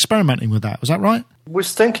were experimenting with that. Was that right?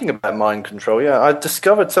 Was thinking about mind control, yeah. I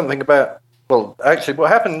discovered something about... Well, actually,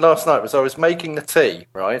 what happened last night was I was making the tea,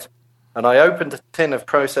 right? And I opened a tin of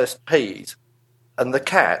processed peas, and the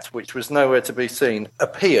cat, which was nowhere to be seen,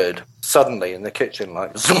 appeared suddenly in the kitchen,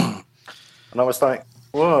 like, zoom! And I was like,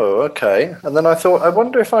 whoa, okay. And then I thought, I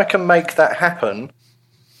wonder if I can make that happen,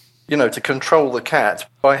 to control the cat,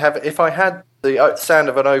 if I had the sound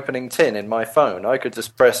of an opening tin in my phone, I could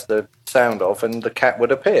just press the sound off and the cat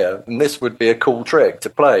would appear. And this would be a cool trick to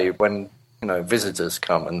play when, visitors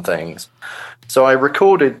come and things. So I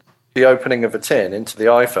recorded the opening of a tin into the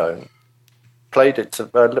iPhone, played it,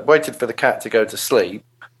 waited for the cat to go to sleep,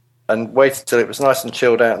 and waited till it was nice and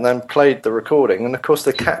chilled out, and then played the recording. And, of course,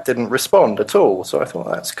 the cat didn't respond at all. So I thought,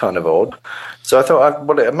 that's kind of odd. So I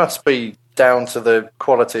thought, it must be down to the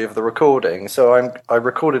quality of the recording. So I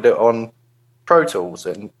recorded it on Pro Tools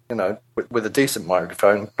and, with a decent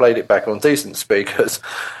microphone, played it back on decent speakers,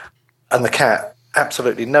 and the cat,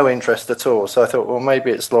 absolutely no interest at all. So I thought, well,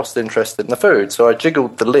 maybe it's lost interest in the food. So I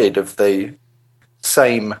jiggled the lid of the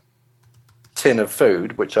same tin of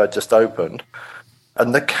food, which I just opened,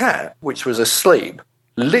 and the cat, which was asleep,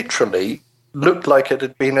 literally looked like it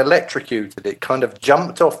had been electrocuted. It kind of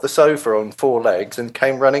jumped off the sofa on 4 legs and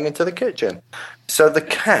came running into the kitchen. So the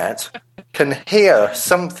cat can hear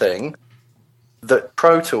something that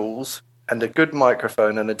Pro Tools and a good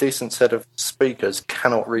microphone and a decent set of speakers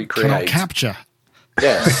cannot recreate. Cannot capture.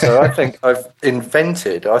 Yes, so I think I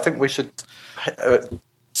think we should,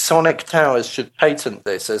 Sonic Towers should patent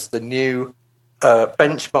this as the new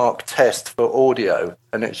benchmark test for audio,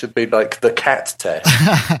 and it should be like the cat test.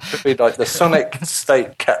 It should be like the Sonic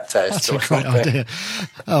State cat test. That's a great idea.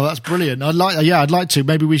 Oh, that's brilliant. I'd like to.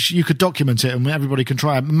 Maybe you could document it and everybody can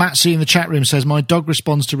try it. Matt C in the chat room says, my dog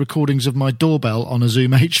responds to recordings of my doorbell on a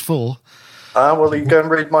Zoom H4. Well, you go and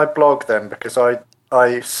read my blog then, because I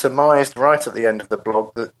surmised right at the end of the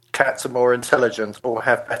blog that cats are more intelligent or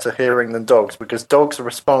have better hearing than dogs, because dogs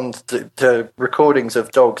respond to recordings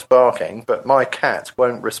of dogs barking, but my cat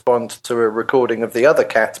won't respond to a recording of the other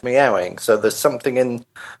cat meowing. So there's something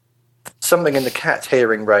something in the cat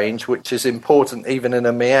hearing range which is important even in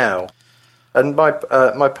a meow. And my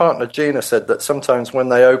partner Gina said that sometimes when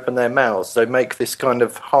they open their mouths, they make this kind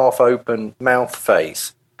of half-open mouth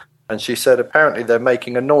face. And she said apparently they're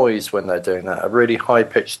making a noise when they're doing that, a really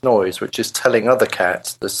high-pitched noise, which is telling other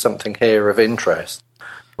cats there's something here of interest,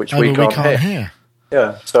 which we can't hear.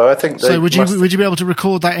 Yeah, so I think. So would you be able to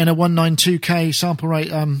record that in a 192K sample rate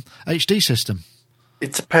HD system?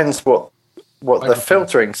 It depends what the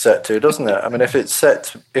filtering's set to, doesn't it? I mean, if it's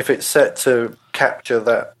set to capture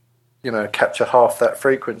that, capture half that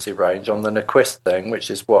frequency range on the Nyquist thing, which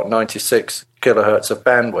is 96 kilohertz of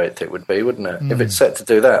bandwidth, it would be, wouldn't it? If it's set to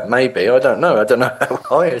do that, maybe. I don't know how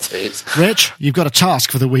high it is. Rich, you've got a task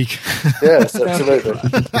for the week. Yes, absolutely.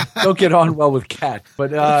 Don't get on well with Cat,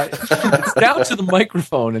 but it's down to the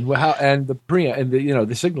microphone and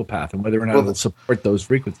the signal path and whether or not it'll support those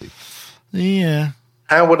frequencies. Yeah.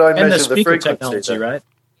 How would I And the measure the speaker frequency? technology, right?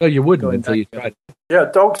 No, you wouldn't until you tried. Yeah,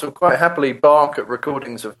 dogs will quite happily bark at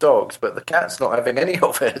recordings of dogs, but the cat's not having any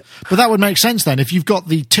of it. But that would make sense then. If you've got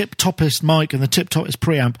the tip-toppest mic and the tip-toppest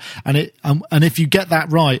preamp, and if you get that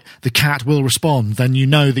right, the cat will respond, then you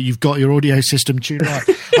know that you've got your audio system tuned right.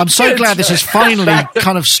 I'm so glad this is finally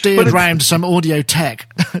kind of steered round some audio tech.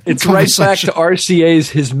 It's right back to RCA's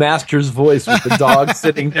His Master's Voice with the dog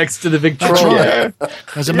sitting next to the Victrola. Right.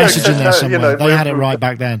 There's a message in there somewhere. They had it right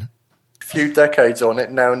back then. Few decades on it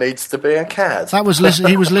now needs to be a cat. That was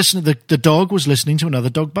he was listening. The dog was listening to another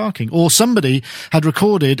dog barking, or somebody had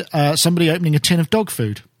recorded somebody opening a tin of dog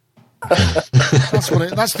food.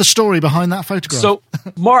 That's the story behind that photograph. So,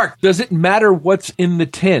 Mark, does it matter what's in the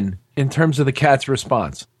tin in terms of the cat's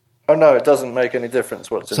response? Oh no, it doesn't make any difference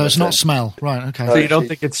what's in the tin. So it's not smell, right? Okay. So you don't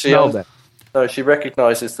think it's smell then? No, she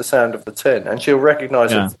recognises the sound of the tin, and she'll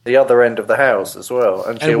recognise it at the other end of the house as well.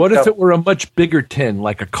 And what if it were a much bigger tin,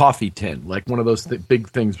 like a coffee tin, like one of those big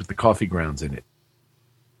things with the coffee grounds in it?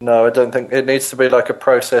 No, I don't think it needs to be like a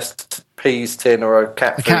processed peas tin or a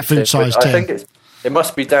cat food size tin. I think it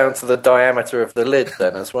must be down to the diameter of the lid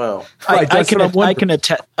then as well. I can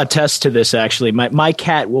attest to this actually. My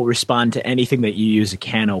cat will respond to anything that you use a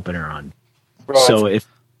can opener on. Right. So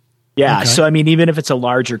so I mean, even if it's a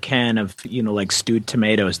larger can of like stewed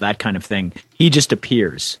tomatoes, that kind of thing, he just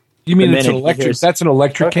appears. You mean it's an electric? That's an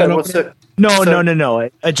electric can opener? No.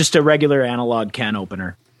 Just a regular analog can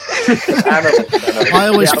opener. I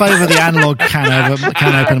always favour the analog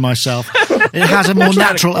can opener myself. It has a more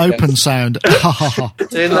natural open sound.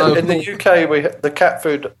 In the UK, the cat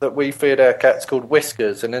food that we feed our cats called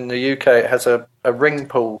Whiskers, and in the UK it has a ring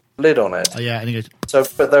pull lid on it. Oh, yeah,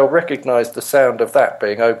 but they'll recognise the sound of that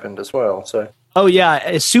being opened as well. So. Oh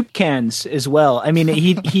yeah, soup cans as well. I mean,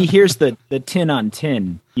 he hears the tin on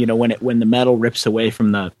tin. When the metal rips away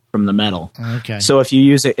from the metal. Okay. So if you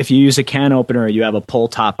use a can opener, or you have a pull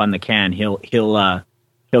top on the can, he'll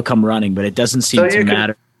come running. But it doesn't seem to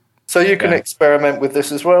matter. So you can experiment with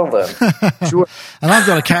this as well, then. Sure. And I've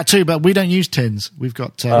got a cat too, but we don't use tins. We've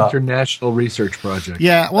got international research project.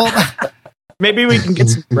 Yeah, well. Maybe we can get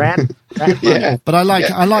some brand. Yeah, but I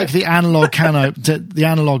like the analog tin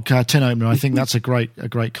opener. I think that's a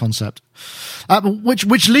great concept.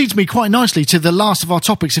 Which leads me quite nicely to the last of our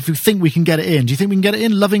topics. If we think we can get it in, do you think we can get it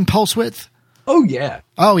in? Loving pulse width. Oh yeah.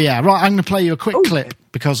 Right. I'm going to play you a quick clip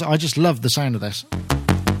because I just love the sound of this.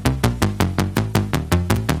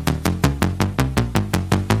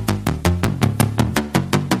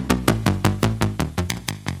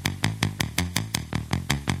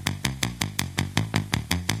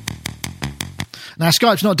 Now,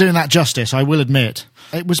 Skype's not doing that justice, I will admit.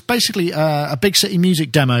 It was basically a Big City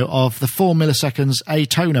Music demo of the 4 milliseconds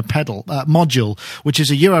A-Toner pedal module, which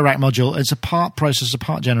is a Eurorack module. It's a part processor,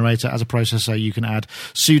 part generator. As a processor, you can add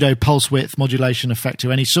pseudo pulse width modulation effect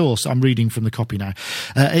to any source. I'm reading from the copy now.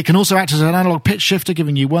 It can also act as an analog pitch shifter,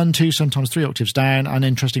 giving you 1, 2, sometimes 3 octaves down, and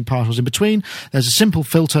interesting partials in between. There's a simple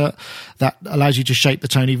filter that allows you to shape the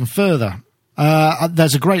tone even further.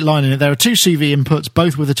 There's a great line in it. There are 2 CV inputs,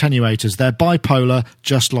 both with attenuators. They're bipolar,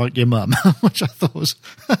 just like your mum, which I thought was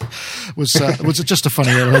just a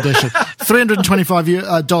funny little addition.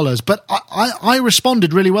 $325. But I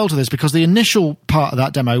responded really well to this because the initial part of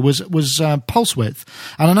that demo was pulse width,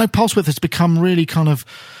 and I know pulse width has become really kind of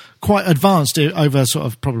quite advanced over sort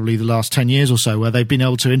of probably the last 10 years or so, where they've been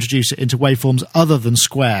able to introduce it into waveforms other than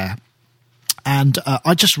square. And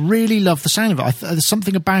I just really love the sound of it. There's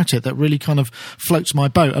something about it that really kind of floats my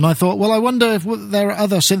boat. And I thought, well, I wonder if there are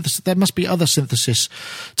other there must be other synthesis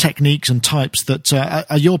techniques and types that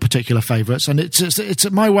are your particular favourites. And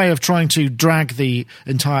it's my way of trying to drag the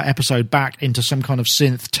entire episode back into some kind of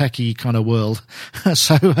synth techie kind of world.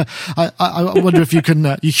 So I wonder if you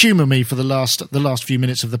can you humour me for the last few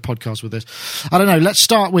minutes of the podcast with this. I don't know. Let's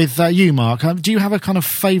start with you, Mark. Do you have a kind of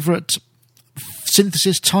favourite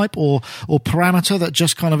synthesis type or parameter that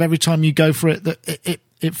just kind of every time you go for it that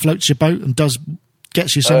it floats your boat and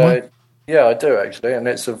gets you somewhere? Yeah, I do actually, and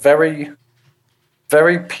it's a very,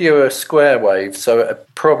 very pure square wave, so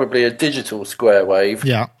probably a digital square wave.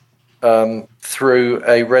 Yeah. Through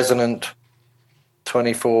a resonant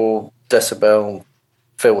 24 decibel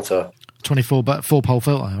filter. 24 but 4-pole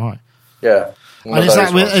filter, all right. Yeah. And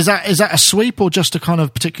is that a sweep or just a kind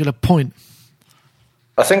of particular point?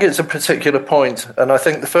 I think it's a particular point, and I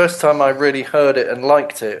think the first time I really heard it and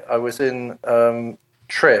liked it, I was in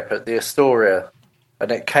Trip at the Astoria,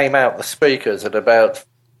 and it came out the speakers at about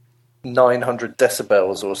 900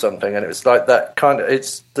 decibels or something, and it was like that kind of,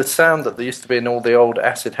 it's the sound that there used to be in all the old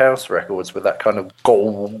acid house records with that kind of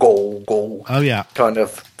gol, gol, gol kind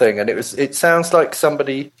of thing, and it sounds like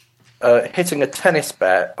somebody hitting a tennis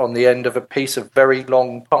bat on the end of a piece of very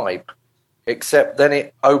long pipe. Except then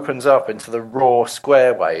it opens up into the raw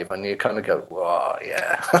square wave, and you kind of go, "Wow,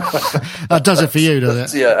 yeah." That does it for you,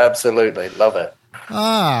 does it? Yeah, absolutely, love it.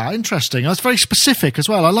 Ah, interesting. That's very specific as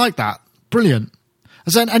well. I like that. Brilliant.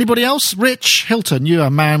 Is there anybody else? Rich Hilton, you're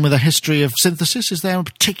a man with a history of synthesis. Is there a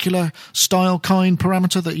particular style, kind,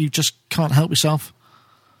 parameter that you just can't help yourself?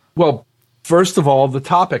 Well, first of all, the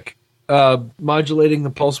topic: modulating the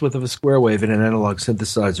pulse width of a square wave in an analog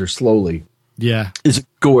synthesizer slowly. Yeah, is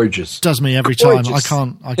gorgeous. Does me every time. I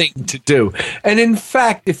can't thing to do. And in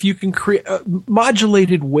fact, if you can create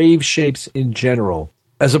modulated wave shapes in general,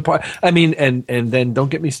 as a part, I mean, and then don't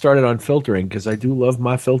get me started on filtering, because I do love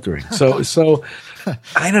my filtering. So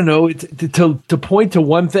I don't know, to point to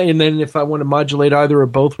one thing, and then if I want to modulate either or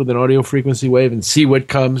both with an audio frequency wave and see what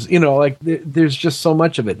comes, like there's just so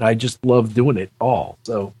much of it. I just love doing it all.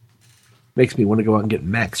 So makes me want to go out and get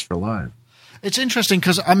Max for live. It's interesting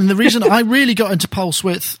because the reason I really got into pulse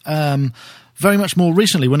width very much more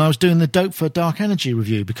recently when I was doing the Dope for Dark Energy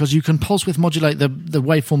review, because you can pulse width modulate the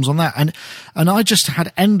waveforms on that, and I just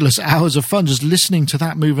had endless hours of fun just listening to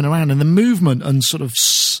that moving around, and the movement and sort of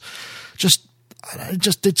it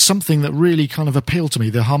just did something that really kind of appealed to me.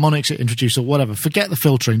 The harmonics it introduced or whatever. Forget the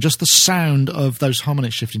filtering, just the sound of those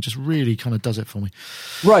harmonics shifting just really kind of does it for me.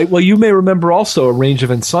 Right. Well, you may remember also a range of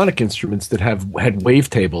Ensoniq instruments that had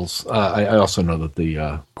wavetables. I also know that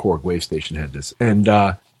the Korg Wave Station had this, and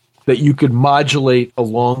that you could modulate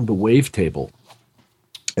along the wavetable.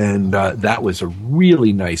 And that was a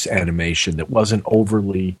really nice animation that wasn't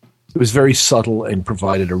overly... It was very subtle and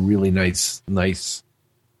provided a really nice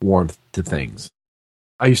warmth to things.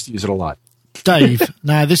 I used to use it a lot. Dave,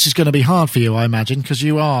 now this is going to be hard for you, I imagine, because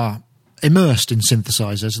you are immersed in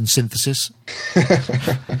synthesizers and synthesis.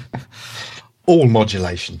 All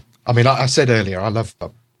modulation. I mean, I said earlier, I love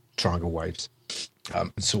triangle waves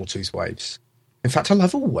and sawtooth waves. In fact, I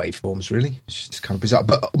love all waveforms, really. It's just kind of bizarre.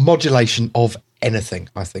 But modulation of anything,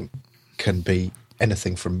 I think, can be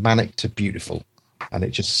anything from manic to beautiful. And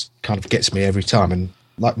it just kind of gets me every time. And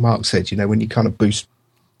like Mark said, when you kind of boost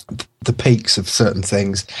the peaks of certain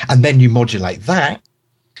things and then you modulate that,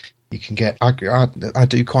 you can get... I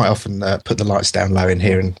do quite often put the lights down low in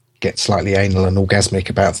here and get slightly anal and orgasmic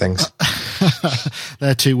about things.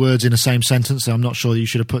 They're two words in the same sentence, so I'm not sure that you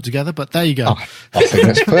should have put together, but there you go. I think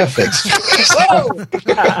that's perfect.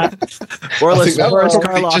 Boris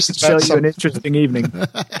Karloff to show you an interesting evening.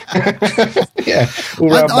 Yeah,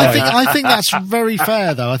 I think that's very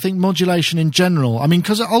fair, though. I think modulation in general,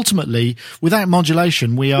 because ultimately, without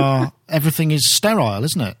modulation, everything is sterile,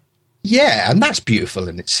 isn't it? Yeah, and that's beautiful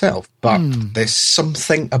in itself, but there's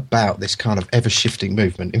something about this kind of ever-shifting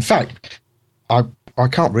movement. In fact, I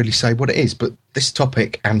can't really say what it is, but this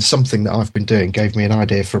topic and something that I've been doing gave me an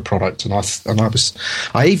idea for a product, and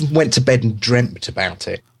I even went to bed and dreamt about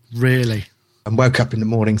it. Really? And woke up in the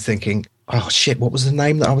morning thinking, oh shit, what was the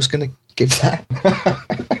name that I was going to give that?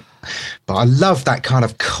 But I love that kind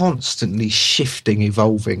of constantly shifting,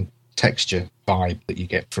 evolving texture vibe that you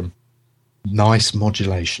get from nice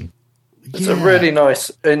modulation. It's a really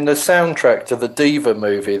nice, in the soundtrack to the Diva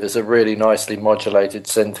movie, there's a really nicely modulated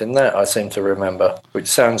synth in that, I seem to remember, which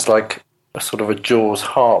sounds like a sort of a Jaws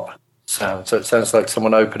harp sound. So it sounds like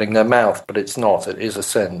someone opening their mouth, but it's not. It is a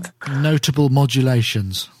synth. Notable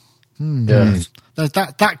modulations. Yeah.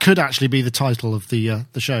 That could actually be the title of the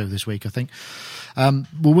show this week, I think.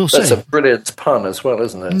 We'll see. That's a brilliant pun as well,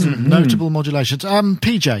 isn't it? Notable modulations.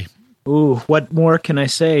 PJ. Ooh, what more can I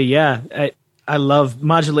say? Yeah, I love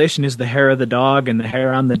modulation. Is the hair of the dog and the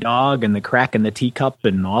hair on the dog and the crack in the teacup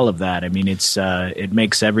and all of that. I mean, it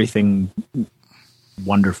makes everything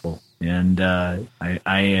wonderful. And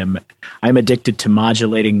I'm addicted to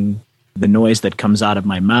modulating the noise that comes out of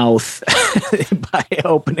my mouth by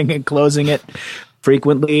opening and closing it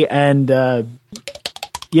frequently. And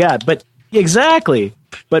but exactly.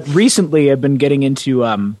 But recently, I've been getting into.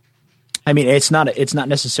 I mean, it's not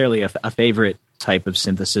necessarily a favorite type of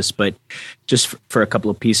synthesis, but just for a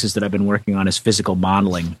couple of pieces that I've been working on is physical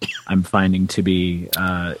modeling. I'm finding to be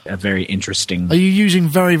a very interesting. Are you using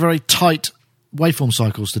very, very tight waveform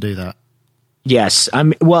cycles to do that? Yes,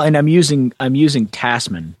 I'm using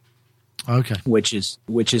Tasman. Okay, which is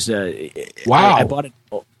a wow. I bought it.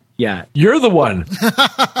 Yeah, you're the one.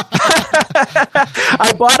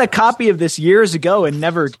 I bought a copy of this years ago and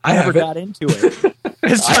never got into it. I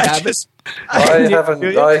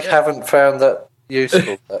haven't found that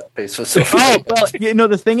useful, that piece of software. Oh well,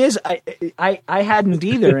 the thing is, I hadn't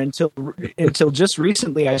either until just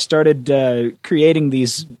recently. I started creating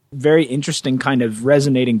these very interesting kind of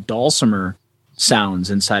resonating dulcimer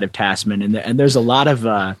sounds inside of Tasman, and there's a lot of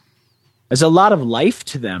life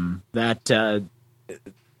to them that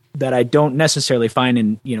I don't necessarily find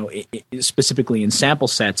in specifically in sample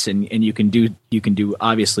sets, and you can do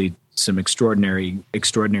obviously some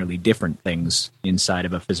extraordinarily different things inside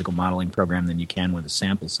of a physical modeling program than you can with a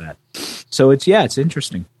sample set. So it's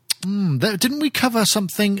interesting. Didn't we cover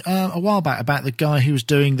something a while back about the guy who was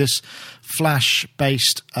doing this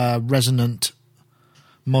flash-based resonant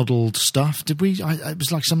modeled stuff? Did we? It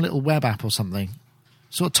was like some little web app or something.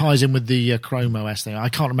 Sort of ties in with the Chrome OS thing. I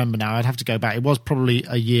can't remember now. I'd have to go back. It was probably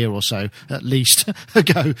a year or so, at least,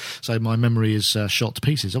 ago. So my memory is shot to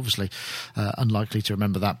pieces, obviously. Unlikely to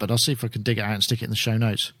remember that, but I'll see if I can dig it out and stick it in the show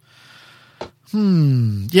notes.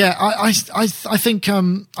 Yeah, I think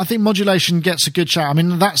modulation gets a good shout. I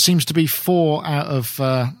mean, that seems to be 4 out of...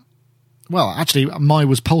 well, actually, mine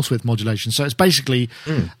was pulse width modulation. So it's basically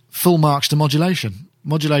full marks to modulation.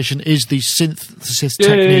 Modulation is the synthesis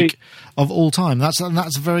technique of all time. That's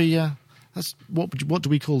very that's what do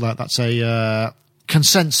we call that? That's a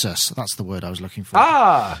consensus. That's the word I was looking for.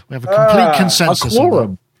 We have a complete consensus. A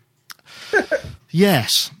quorum.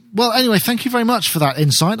 Yes. Well, anyway, thank you very much for that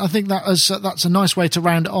insight. I think that's a nice way to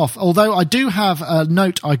round it off. Although I do have a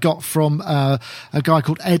note I got from a guy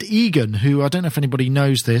called Ed Egan, who I don't know if anybody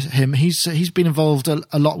knows him. He's been involved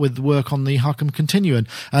a lot with work on the Harcum Continuum,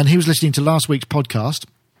 and he was listening to last week's podcast.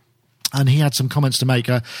 And he had some comments to make.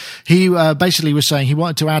 He basically was saying he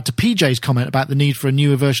wanted to add to PJ's comment about the need for a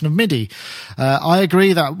newer version of MIDI. I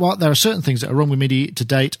agree that there are certain things that are wrong with MIDI to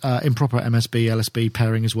date. Improper MSB, LSB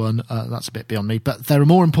pairing is one. That's a bit beyond me. But there are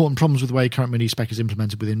more important problems with the way current MIDI spec is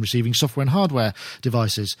implemented within receiving software and hardware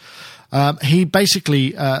devices. He basically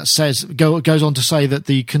goes on to say that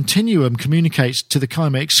the Continuum communicates to the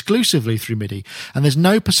Kyma exclusively through MIDI, and there's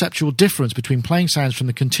no perceptual difference between playing sounds from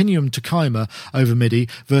the Continuum to Kyma over MIDI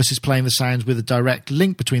versus playing the sounds with a direct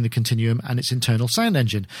link between the Continuum and its internal sound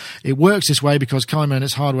engine. It works this way because Kyma and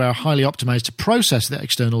its hardware are highly optimized to process the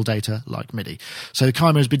external data like MIDI. So the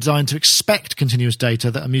Kyma has been designed to expect continuous data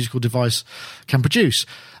that a musical device can produce.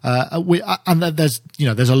 And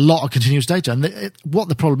there's a lot of continuous data, and what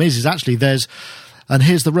the problem is actually and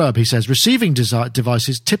here's the rub. He says receiving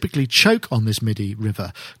devices typically choke on this MIDI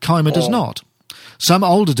river. Kyma does not. Some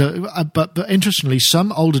older, but interestingly,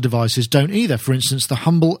 some older devices don't either. For instance, the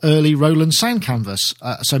humble early Roland Sound Canvas.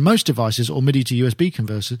 So most devices or MIDI to USB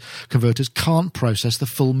converters can't process the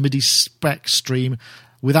full MIDI spec stream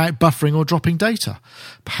without buffering or dropping data.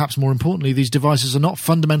 Perhaps more importantly, these devices are not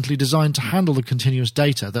fundamentally designed to handle the continuous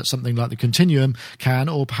data that something like the Continuum can,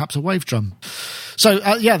 or perhaps a Wavedrum. So,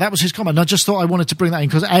 that was his comment. And I just thought I wanted to bring that in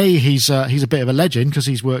because, he's a bit of a legend because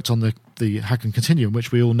he's worked on the Harcum Continuum,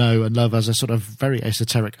 which we all know and love as a sort of very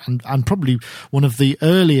esoteric and probably one of the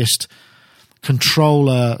earliest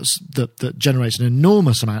controllers that generates an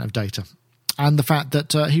enormous amount of data. And the fact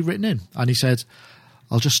that he written in, and he said,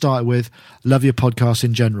 I'll just start with, love your podcast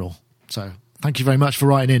in general. So thank you very much for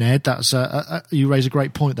writing in, Ed. That's you raise a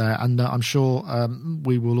great point there, and I'm sure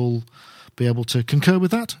we will all be able to concur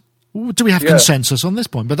with that. Do we have consensus on this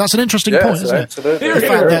point? But that's an interesting point, isn't absolutely. it? The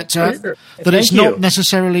fact that it's not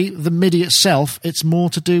necessarily the MIDI itself, it's more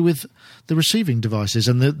to do with the receiving devices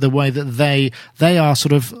and the way that they are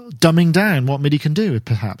sort of dumbing down what MIDI can do,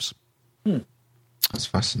 perhaps. That's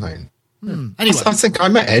fascinating. Anyway, I think I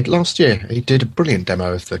met Ed last year. He did a brilliant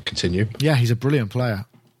demo of the Continuum. Yeah, he's a brilliant player.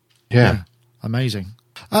 Yeah. Amazing.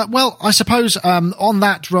 Well, I suppose on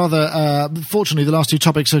that rather, fortunately, the last two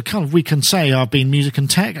topics are kind of, we can say, have been music and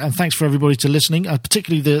tech. And thanks for everybody to listening,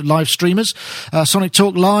 particularly the live streamers. Sonic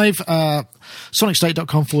Talk Live,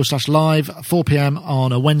 sonicstate.com/live, 4 p.m.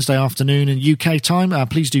 on a Wednesday afternoon in UK time.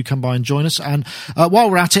 Please do come by and join us. And while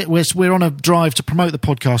we're at it, we're on a drive to promote the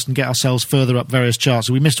podcast and get ourselves further up various charts.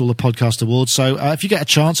 We missed all the podcast awards. So if you get a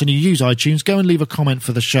chance and you use iTunes, go and leave a comment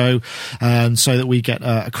for the show, so that we get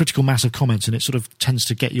a critical mass of comments, and it sort of tends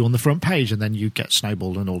to get you on the front page, and then you get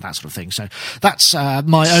snowballed and all that sort of thing. So that's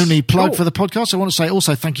my only plug for the podcast. I want to say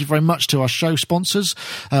also thank you very much to our show sponsors,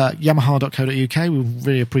 Yamaha.co.uk. We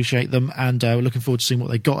really appreciate them, and we're looking forward to seeing what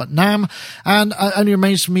they got at NAMM. And only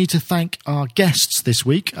remains for me to thank our guests this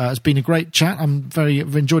week. It's been a great chat. I've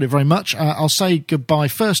enjoyed it very much. I'll say goodbye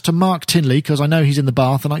first to Mark Tinley, because I know he's in the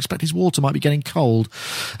bath and I expect his water might be getting cold.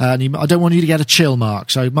 And I don't want you to get a chill,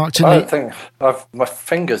 Mark. So Mark Tinley, I don't think my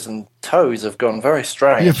fingers and toes have gone very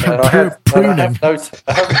strange. You're pruning. I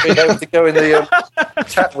haven't been able to go in the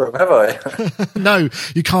chat room, have I? No,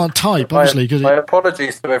 you can't type, obviously. My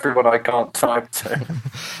apologies to everyone I can't type to.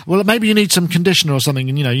 Well, maybe you need some conditioner or something,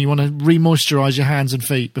 and you want to re-moisturise your hands and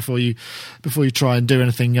feet before you try and do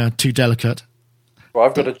anything too delicate. Well,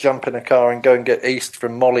 I've got to jump in a car and go and get east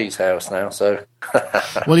from Molly's house now. So,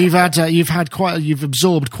 well, you've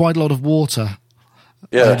absorbed quite a lot of water.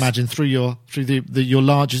 Yes. I imagine through your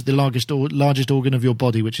largest organ of your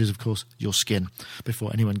body, which is of course your skin. Before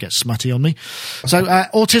anyone gets smutty on me, so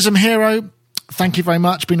Autism Hero, thank you very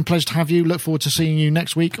much. Been a pleasure to have you. Look forward to seeing you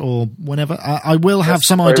next week or whenever. I will have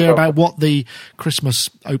some idea about what the Christmas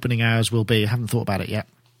opening hours will be. I haven't thought about it yet.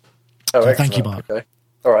 Oh, so thank you, Mark. Okay.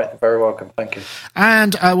 All right, very welcome. Thank you.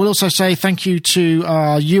 And we'll also say thank you to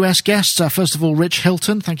our US guests. First of all, Rich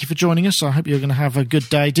Hilton, thank you for joining us. I hope you're going to have a good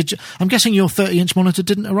day. I'm guessing your 30-inch monitor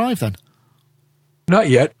didn't arrive then? Not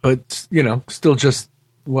yet, but, still just,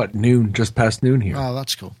 noon, just past noon here. Oh,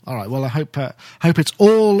 that's cool. All right, well, I hope it's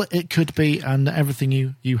all it could be and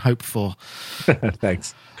everything you hope for.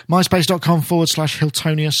 Thanks.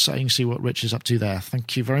 MySpace.com/Hiltonius, so you can see what Rich is up to there.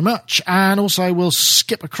 Thank you very much. And also we'll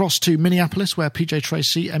skip across to Minneapolis, where PJ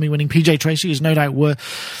Tracy, Emmy-winning PJ Tracy, is no doubt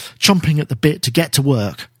chomping at the bit to get to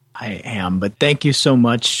work. I am, but thank you so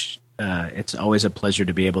much. It's always a pleasure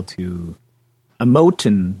to be able to emote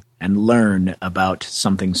and learn about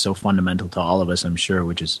something so fundamental to all of us, I'm sure,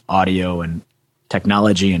 which is audio and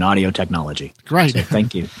technology and audio technology. Great. So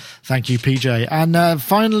thank you. Thank you, PJ. And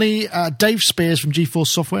finally, Dave Spears from GeForce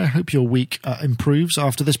Software. Hope your week improves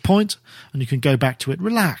after this point and you can go back to it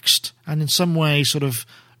relaxed and in some way sort of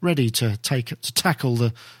ready to tackle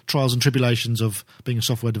the trials and tribulations of being a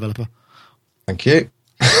software developer. Thank you.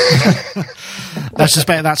 I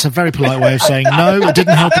suspect that's a very polite way of saying no, it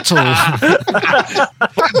didn't help at all.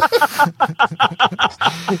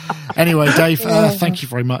 Anyway, Dave, thank you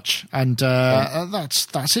very much. And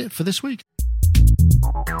that's it for this week.